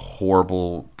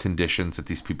 horrible conditions that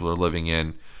these people are living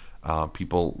in,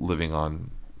 people living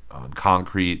on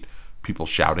concrete, people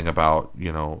shouting about,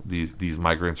 these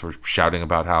migrants were shouting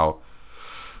about how,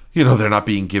 they're not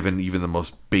being given even the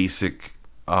most basic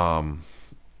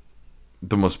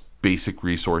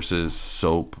resources,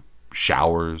 soap,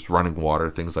 showers, running water,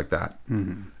 things like that.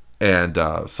 And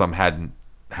some hadn't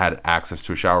had access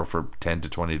to a shower for 10 to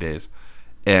 20 days.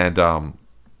 And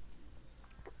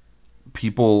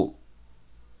people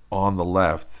on the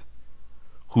left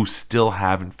who still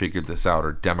haven't figured this out,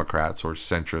 or Democrats or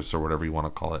centrists or whatever you want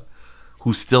to call it,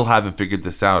 who still haven't figured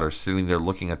this out, are sitting there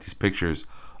looking at these pictures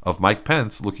of Mike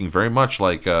Pence looking very much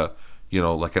like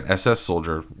like an SS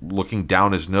soldier, looking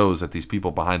down his nose at these people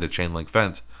behind a chain link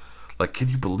fence. Like, can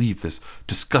you believe this?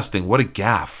 Disgusting. What a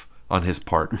gaffe on his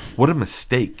part. What a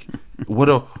mistake. What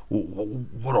a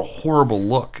horrible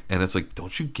look. And it's like,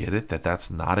 don't you get it that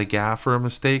that's not a gaffe or a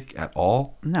mistake at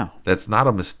all? No. That's not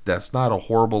a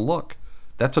horrible look.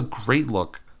 That's a great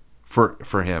look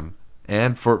for him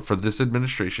and for this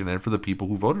administration and for the people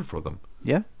who voted for them.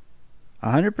 Yeah.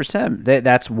 100%.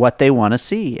 That's what they want to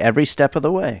see every step of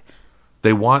the way.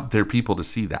 They want their people to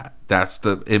see that. That's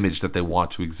the image that they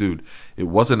want to exude. It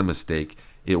wasn't a mistake.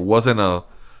 It wasn't a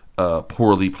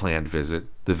poorly planned visit.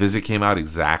 The visit came out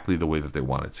exactly the way that they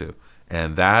wanted to.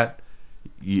 And that,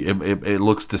 it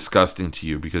looks disgusting to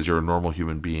you because you're a normal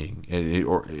human being.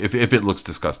 Or if it looks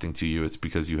disgusting to you, it's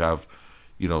because you have,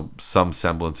 some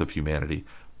semblance of humanity.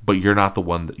 But you're not the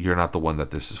one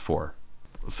that this is for.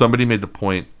 Somebody made the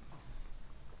point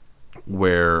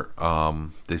where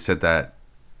they said that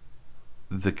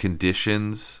the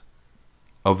conditions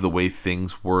of the way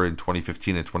things were in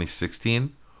 2015 and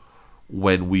 2016,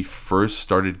 when we first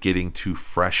started getting to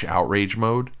fresh outrage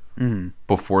mode,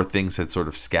 before things had sort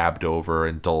of scabbed over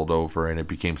and dulled over, and it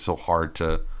became so hard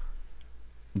to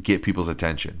get people's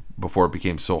attention, before it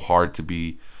became so hard to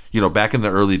be, back in the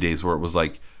early days where it was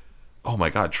like, oh my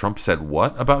God, Trump said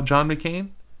what about John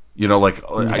McCain?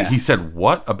 He said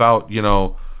what about,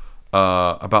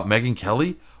 about Megyn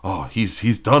Kelly? Oh,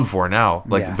 he's done for now.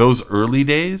 Those early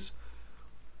days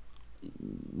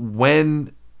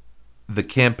when the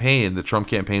Trump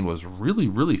campaign was really,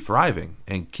 really thriving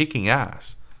and kicking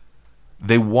ass.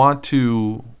 They want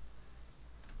to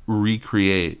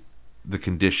recreate the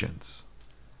conditions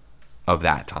of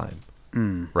that time,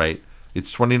 right?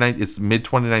 It's mid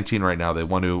 2019 right now. They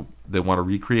want to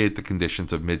recreate the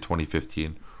conditions of mid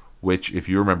 2015, which, if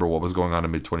you remember what was going on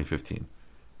in mid 2015,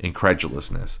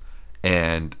 incredulousness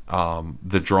and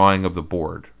the drawing of the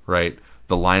board, right?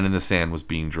 The line in the sand was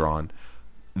being drawn.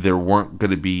 There weren't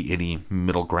going to be any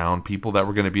middle ground people that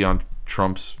were going to be on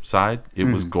Trump's side. It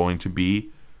was going to be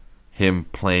him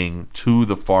playing to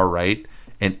the far right,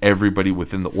 and everybody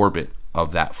within the orbit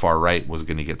of that far right was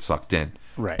going to get sucked in.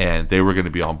 Right. And they were going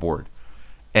to be on board.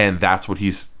 And that's what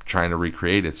he's trying to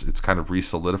recreate. It's kind of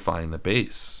re-solidifying the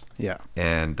base. Yeah.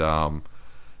 And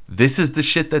this is the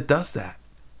shit that does that.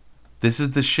 This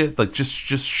is the shit, like just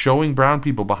showing brown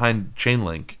people behind chain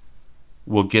link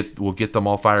will get them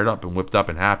all fired up and whipped up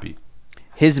and happy.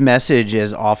 His message,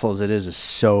 as awful as it is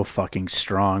so fucking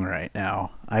strong right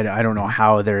now. I don't know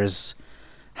how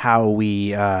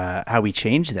we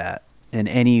change that in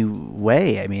any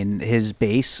way. I mean, his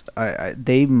base,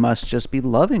 they must just be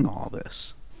loving all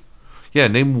this. Yeah,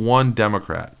 name one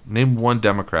Democrat.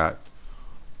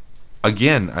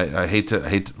 Again, I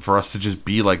hate for us to just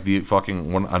be like the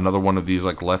fucking another one of these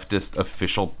like leftist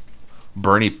official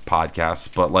Bernie podcasts,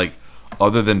 but like,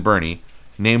 other than Bernie,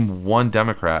 name one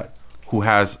Democrat who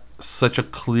has such a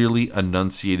clearly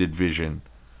enunciated vision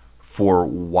for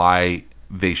why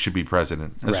they should be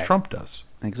president as Right. Trump does.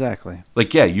 Exactly.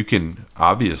 Like, yeah, you can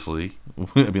obviously,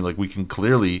 I mean, like, we can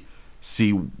clearly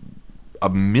see a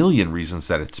million reasons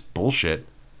that it's bullshit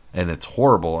and it's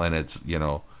horrible and it's,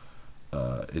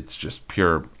 it's just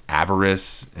pure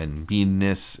avarice and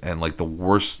meanness and like the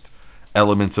worst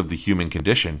elements of the human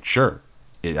condition. Sure.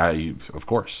 Of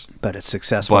course. But it's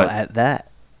successful But- at that.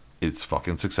 It's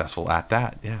fucking successful at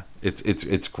that. Yeah.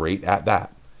 It's great at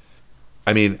that.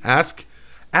 I mean, ask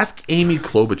Amy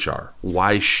Klobuchar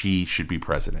why she should be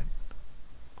president.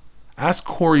 Ask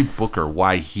Cory Booker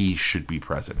why he should be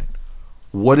president.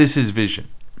 What is his vision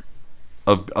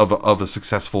of a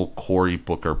successful Cory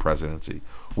Booker presidency?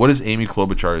 What is Amy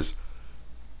Klobuchar's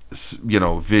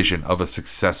vision of a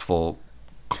successful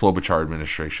Klobuchar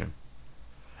administration?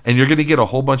 And you're going to get a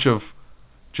whole bunch of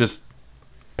just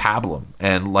pablum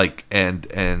and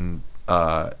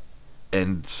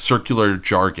circular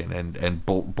jargon and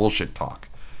bullshit talk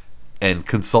and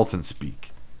consultant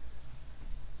speak.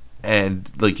 And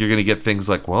like you're going to get things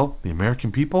like, well, the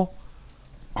American people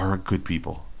are a good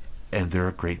people and they're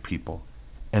a great people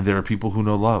and there are people who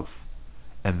know love.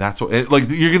 And that's what like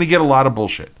you're going to get a lot of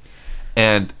bullshit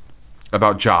and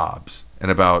about jobs and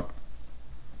about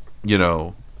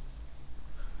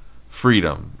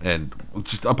freedom and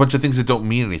just a bunch of things that don't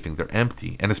mean anything. They're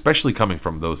empty. And especially coming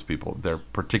from those people, they're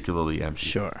particularly empty.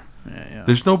 Sure. Yeah.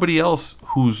 There's nobody else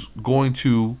who's going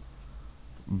to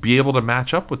be able to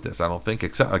match up with this, I don't think,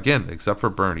 except for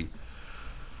Bernie.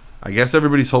 I guess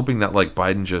everybody's hoping that like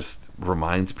Biden just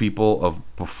reminds people of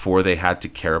before they had to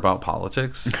care about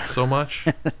politics so much.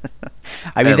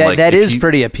 I mean, And, like, that if is he-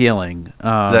 pretty appealing.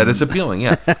 That is appealing,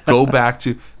 yeah. Go back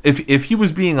to if he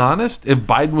was being honest, if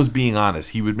Biden was being honest,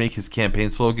 he would make his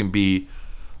campaign slogan be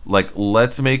like,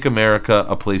 "Let's make America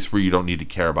a place where you don't need to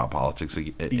care about politics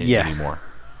anymore,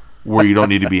 where you don't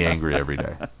need to be angry every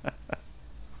day."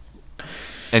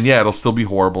 And yeah, it'll still be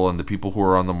horrible, and the people who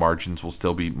are on the margins will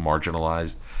still be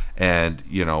marginalized, and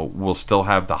we'll still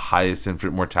have the highest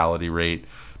infant mortality rate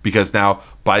because now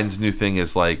Biden's new thing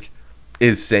is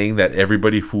saying that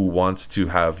everybody who wants to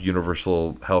have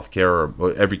universal health care,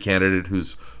 or every candidate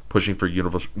who's pushing for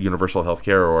universal health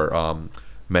care or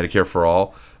Medicare for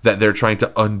all, that they're trying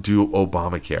to undo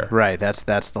Obamacare. Right. That's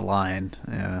the line.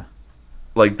 Yeah.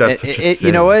 Like that's such a sin.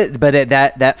 You know what? But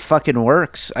that fucking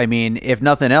works. I mean, if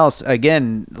nothing else,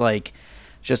 again, like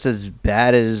just as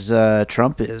bad as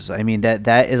Trump is, I mean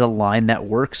that is a line that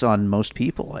works on most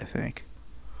people, I think.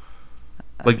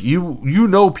 Like you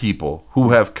know people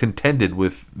who have contended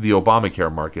with the Obamacare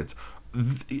markets.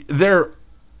 They're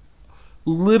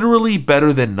literally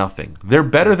better than nothing. They're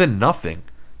better than nothing.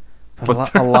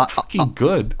 But they're not fucking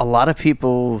good. A lot of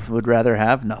people would rather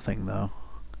have nothing, though.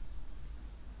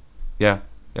 Yeah.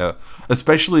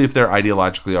 Especially if they're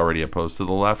ideologically already opposed to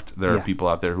the left. There are Yeah. people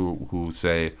out there who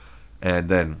say, and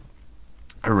then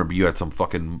I remember you had some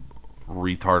fucking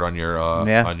retard on your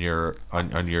on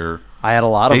your I had a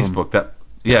lot of them. Facebook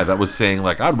that was saying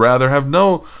like, I'd rather have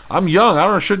I'm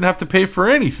young, shouldn't have to pay for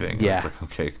anything. And Yeah. it's like,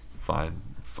 okay, fine,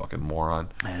 fucking moron.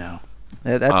 I know.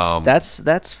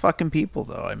 That's fucking people,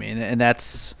 though. I mean, and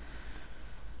that's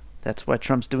why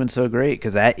Trump's doing so great,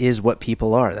 because that is what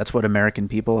people are. That's what American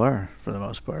people are, for the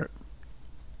most part.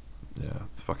 Yeah,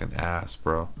 it's fucking ass,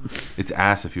 bro. It's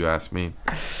ass if you ask me.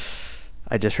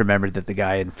 I just remembered that the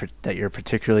guy that you're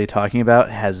particularly talking about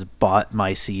has bought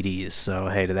my CDs. So,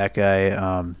 hey, to that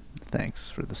guy, thanks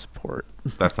for the support.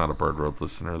 That's not a Bird Road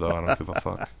listener, though. I don't give a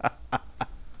fuck. I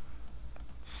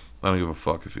don't give a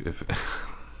fuck if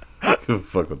I don't give a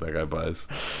fuck what that guy buys.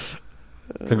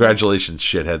 Congratulations,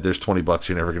 shithead. There's $20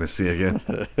 you're never gonna see again.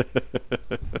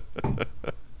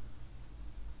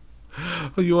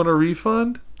 Oh, you want a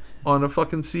refund on a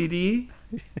fucking CD?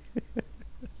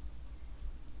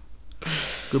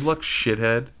 Good luck,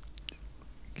 shithead.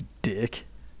 Dick.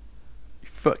 You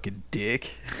fucking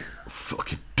dick.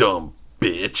 Fucking dumb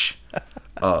bitch.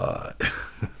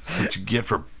 That's what you get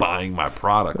for buying my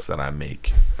products that I make.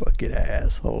 Fucking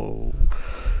asshole.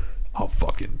 I'll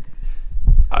fucking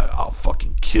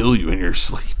kill you in your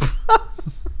sleep.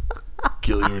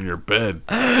 Kill you in your bed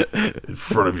in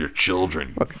front of your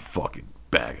children, you fucking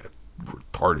bag of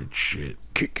retarded shit.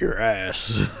 Kick your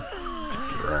ass.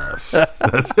 Your ass.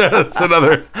 That's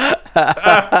another.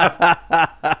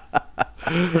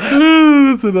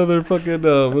 That's another fucking.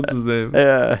 What's his name?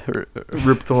 Yeah.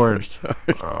 Rip Torn.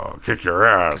 Oh, kick your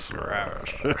ass.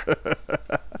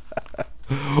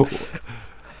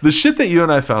 The shit that you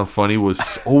and I found funny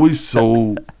was always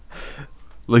so,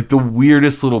 like, the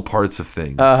weirdest little parts of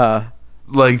things.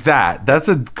 Like that. That's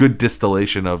a good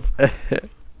distillation of.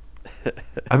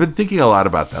 I've been thinking a lot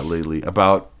about that lately,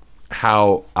 about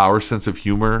how our sense of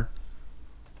humor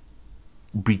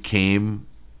became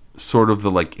sort of the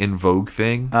like in vogue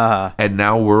thing, Uh-huh. and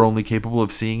now we're only capable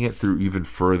of seeing it through even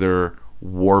further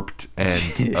warped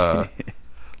and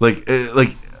like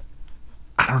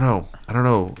I don't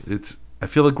know. I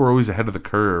feel like we're always ahead of the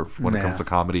curve when it Yeah. comes to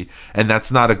comedy, and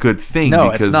that's not a good thing. No,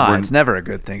 because it's not. It's never a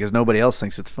good thing because nobody else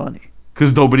thinks it's funny.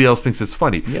 because nobody else thinks it's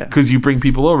funny. Yeah. Because you bring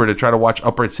people over to try to watch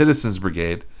Upright Citizens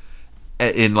Brigade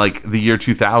in like the year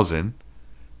 2000,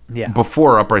 Yeah.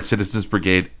 before Upright Citizens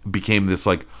Brigade became this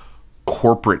like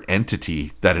corporate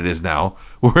entity that it is now,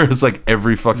 where it's like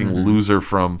every fucking loser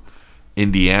from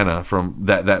Indiana from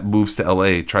that moves to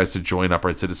LA tries to join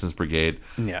Upright Citizens Brigade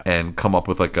Yeah. and come up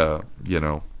with like a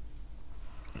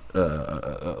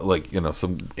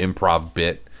some improv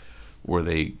bit where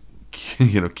they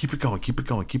keep it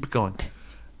going.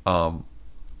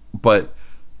 But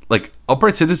like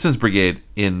Upright Citizens Brigade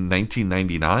in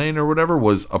 1999 or whatever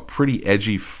was a pretty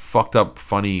edgy, fucked up,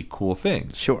 funny, cool thing.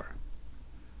 Sure.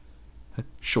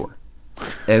 Sure.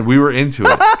 And we were into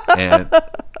it. And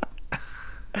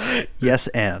Yes,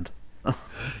 and.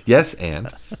 yes, and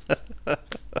oh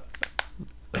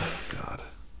God.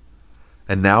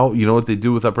 And now you know what they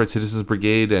do with Upright Citizens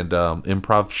Brigade and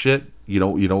improv shit. You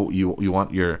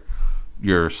want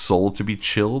your soul to be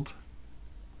chilled.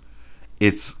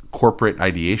 It's corporate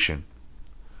ideation.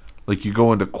 Like you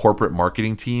go into corporate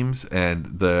marketing teams and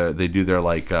they do their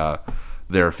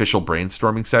their official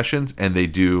brainstorming sessions and they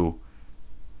do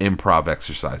improv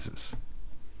exercises.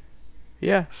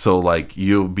 Yeah. So like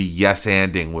you'll be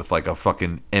yes-anding with like a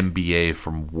fucking MBA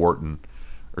from Wharton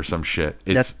or some shit.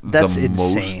 It's That's the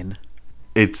insane.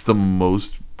 It's the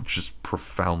most just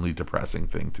profoundly depressing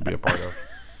thing to be a part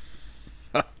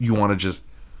of. You want to just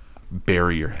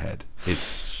bury your head. It's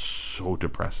so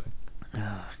depressing. Oh,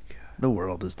 God. The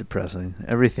world is depressing.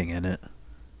 Everything in it.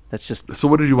 That's just. So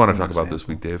what did you want to talk One about this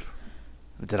example. week, Dave?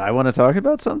 Did I want to talk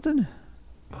about something?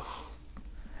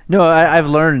 No, I've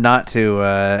learned not to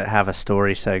have a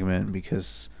story segment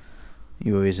because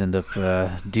you always end up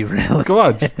derailing. Come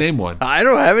on, just name one. I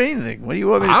don't have anything. What do you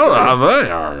want me to I tell don't you? have any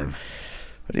iron.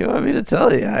 What do you want me to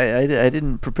tell you? I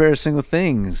didn't prepare a single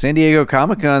thing. San Diego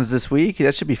Comic-Con's this week.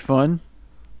 That should be fun.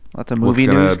 Lots of movie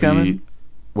news coming.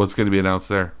 What's going to be announced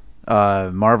there?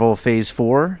 Marvel Phase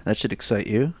 4. That should excite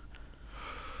you.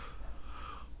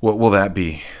 What will that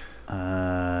be?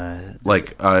 Uh,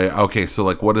 Okay, so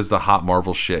like, what is the hot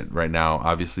Marvel shit right now?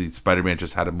 Obviously, Spider-Man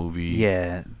just had a movie.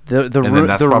 yeah. The And then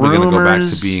that's probably going to go back to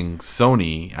rumors- being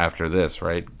Sony after this,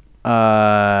 right?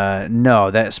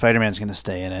 No, that Spider-Man's going to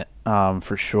stay in it,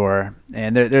 for sure.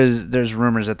 And there's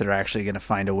rumors that they're actually going to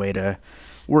find a way to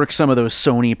work some of those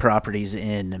Sony properties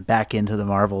back into the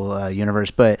Marvel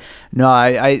universe. But no,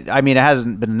 I mean, it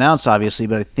hasn't been announced, obviously,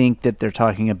 but I think that they're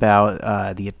talking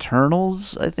about the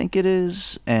Eternals, I think it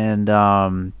is, and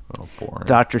Oh, boring.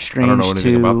 Doctor I Strange don't know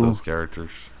anything 2. about those characters.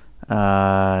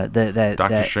 Doctor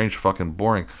That Strange, fucking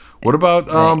boring. What about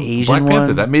Asian Black Panther?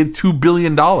 one? That made $2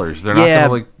 billion. They're not yeah,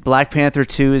 gonna Black Panther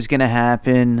 2 is going to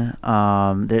happen.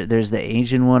 There's the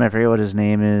Asian one. I forget what his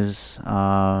name is.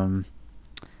 And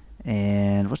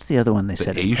what's the other one they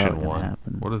said the is Asian probably going one. to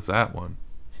happen? What is that one?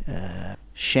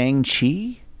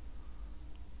 Shang-Chi?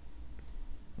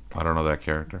 I don't know that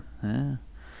character. Yeah.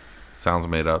 Sounds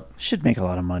made up. Should make a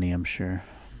lot of money, I'm sure.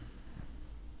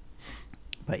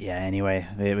 But yeah, anyway,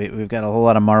 we've got a whole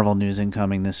lot of Marvel news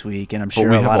incoming this week, and I'm But sure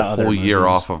we a lot have of a other whole year movies.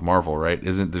 off of Marvel, right?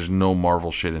 There's no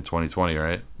Marvel shit in 2020,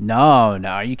 right? No,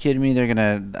 are you kidding me? They're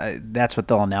gonna. That's what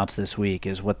they'll announce this week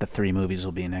is what the 3 movies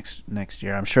will be next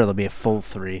year. I'm sure there'll be a full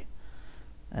 3,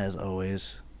 as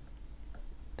always.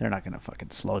 They're not gonna fucking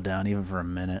slow down even for a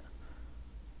minute.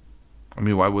 I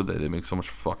mean, why would they? They make so much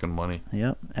fucking money.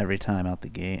 Yep, every time out the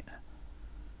gate.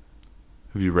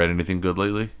 Have you read anything good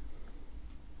lately?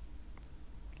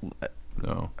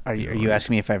 No. Are you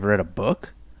asking me if I've read a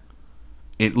book?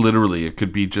 It literally, it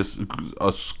could be just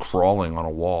us crawling on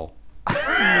a wall.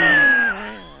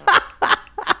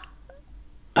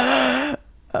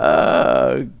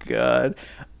 Oh God.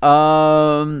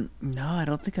 No, I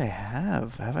don't think I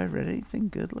have. Have I read anything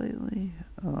good lately?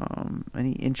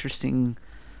 Any interesting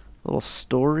little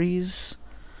stories?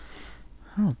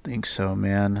 I don't think so,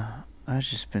 man. I've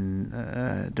just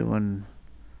been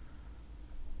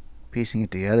piecing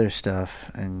it together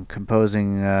stuff and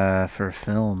composing for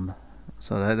film.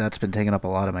 So that's been taking up a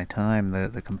lot of my time.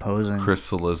 The composing. Chris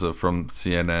Cillizza from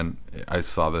CNN. I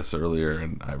saw this earlier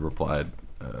and I replied.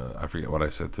 I forget what I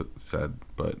said,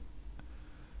 but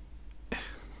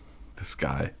this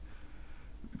guy,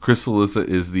 Chris Cillizza,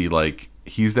 is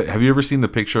have you ever seen the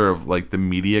picture of like the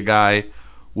media guy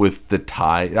with the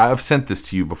tie? I've sent this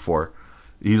to you before.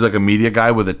 He's like a media guy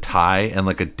with a tie and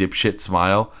like a dipshit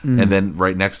smile, and then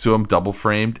right next to him, double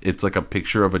framed, it's like a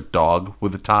picture of a dog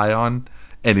with a tie on,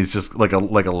 and he's just like a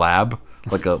lab,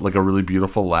 like a really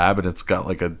beautiful lab, and it's got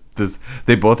like this.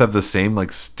 They both have the same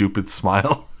like stupid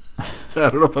smile. I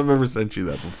don't know if I've ever sent you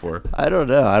that before. I don't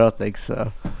know. I don't think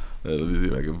so. Let me see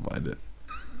if I can find it.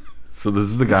 So this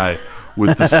is the guy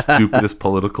with the stupidest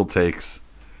political takes.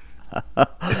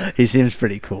 He seems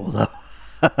pretty cool though.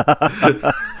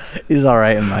 He's all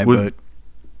right in my book.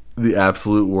 The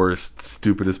absolute worst,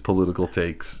 stupidest political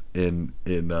takes in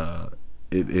the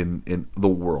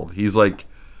world. He's like,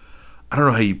 I don't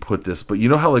know how you put this, but you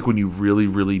know how like when you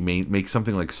really make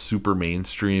something like super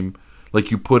mainstream,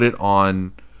 like you put it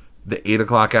on the 8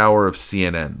 o'clock hour of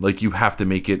CNN, like you have to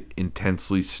make it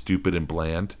intensely stupid and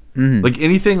bland, like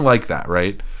anything like that,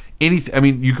 right? Anything. I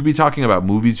mean, you could be talking about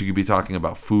movies, you could be talking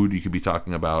about food, you could be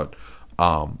talking about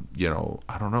I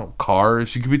don't know,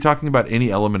 cars. You could be talking about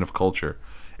any element of culture,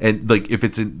 and like if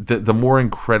it's the more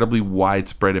incredibly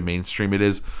widespread and mainstream it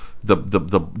is, the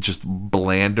just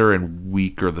blander and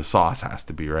weaker the sauce has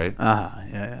to be, right?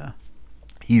 Yeah.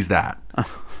 He's that.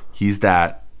 He's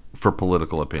that for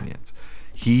political opinions.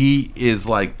 He is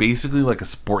like basically like a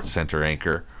Sports Center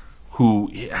anchor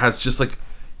who has just like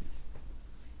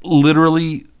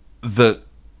literally the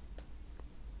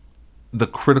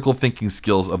critical thinking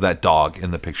skills of that dog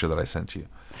in the picture that I sent you,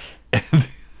 and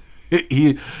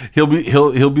he'll be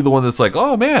the one that's like,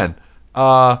 oh man,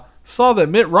 saw that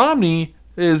Mitt Romney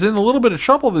is in a little bit of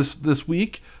trouble this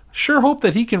week. Sure hope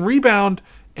that he can rebound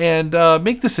and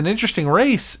make this an interesting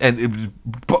race.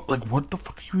 But like, what the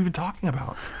fuck are you even talking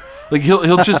about? Like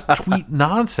he'll just tweet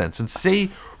nonsense and say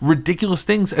ridiculous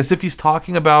things as if he's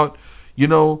talking about, you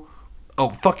know, a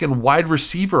fucking wide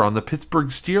receiver on the Pittsburgh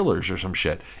Steelers or some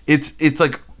shit. It's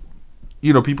like,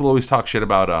 you know, people always talk shit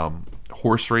about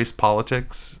horse race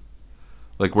politics,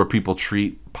 like where people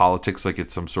treat politics like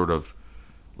it's some sort of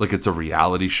like it's a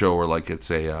reality show or like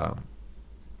it's a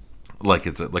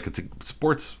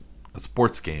sports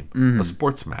game, a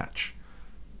sports match,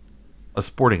 a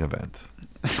sporting event.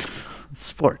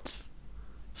 Sports.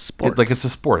 Like it's a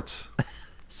sports.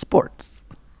 Sports.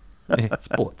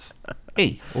 Sports.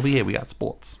 Hey, over here we got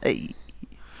sports. Hey.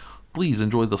 Please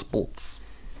enjoy the sports.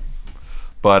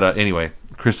 But anyway,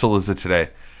 Chris Cillizza today.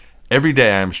 Every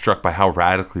day I am struck by how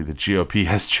radically the GOP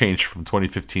has changed from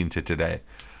 2015 to today.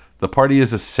 The party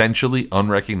is essentially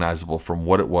unrecognizable from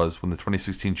what it was when the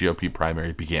 2016 GOP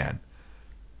primary began.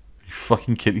 Are you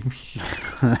fucking kidding me?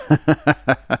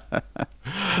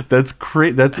 That's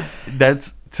crazy.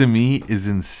 That's to me is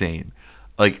insane.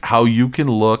 Like how you can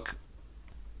look.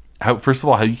 First of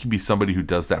all, how you can be somebody who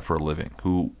does that for a living,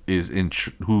 whose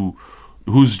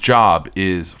job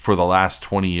is for the last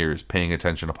 20 years paying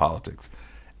attention to politics,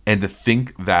 and to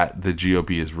think that the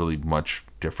GOP is really much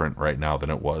different right now than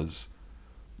it was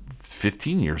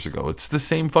 15 years ago. It's the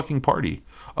same fucking party,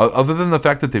 other than the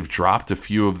fact that they've dropped a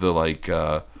few of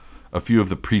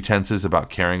the pretenses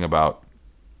about caring about,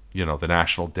 you know, the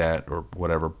national debt or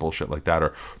whatever bullshit like that,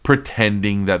 or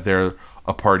pretending that they're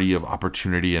a party of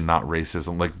opportunity and not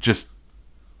racism. Like, just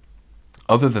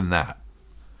other than that,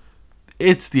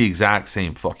 it's the exact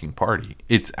same fucking party.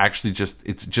 It's actually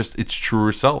it's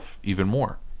truer self even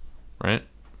more, right?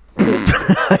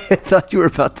 I thought you were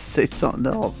about to say something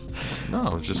else. No,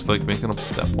 I was just like making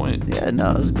that point. Yeah,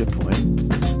 no, it was a good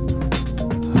point.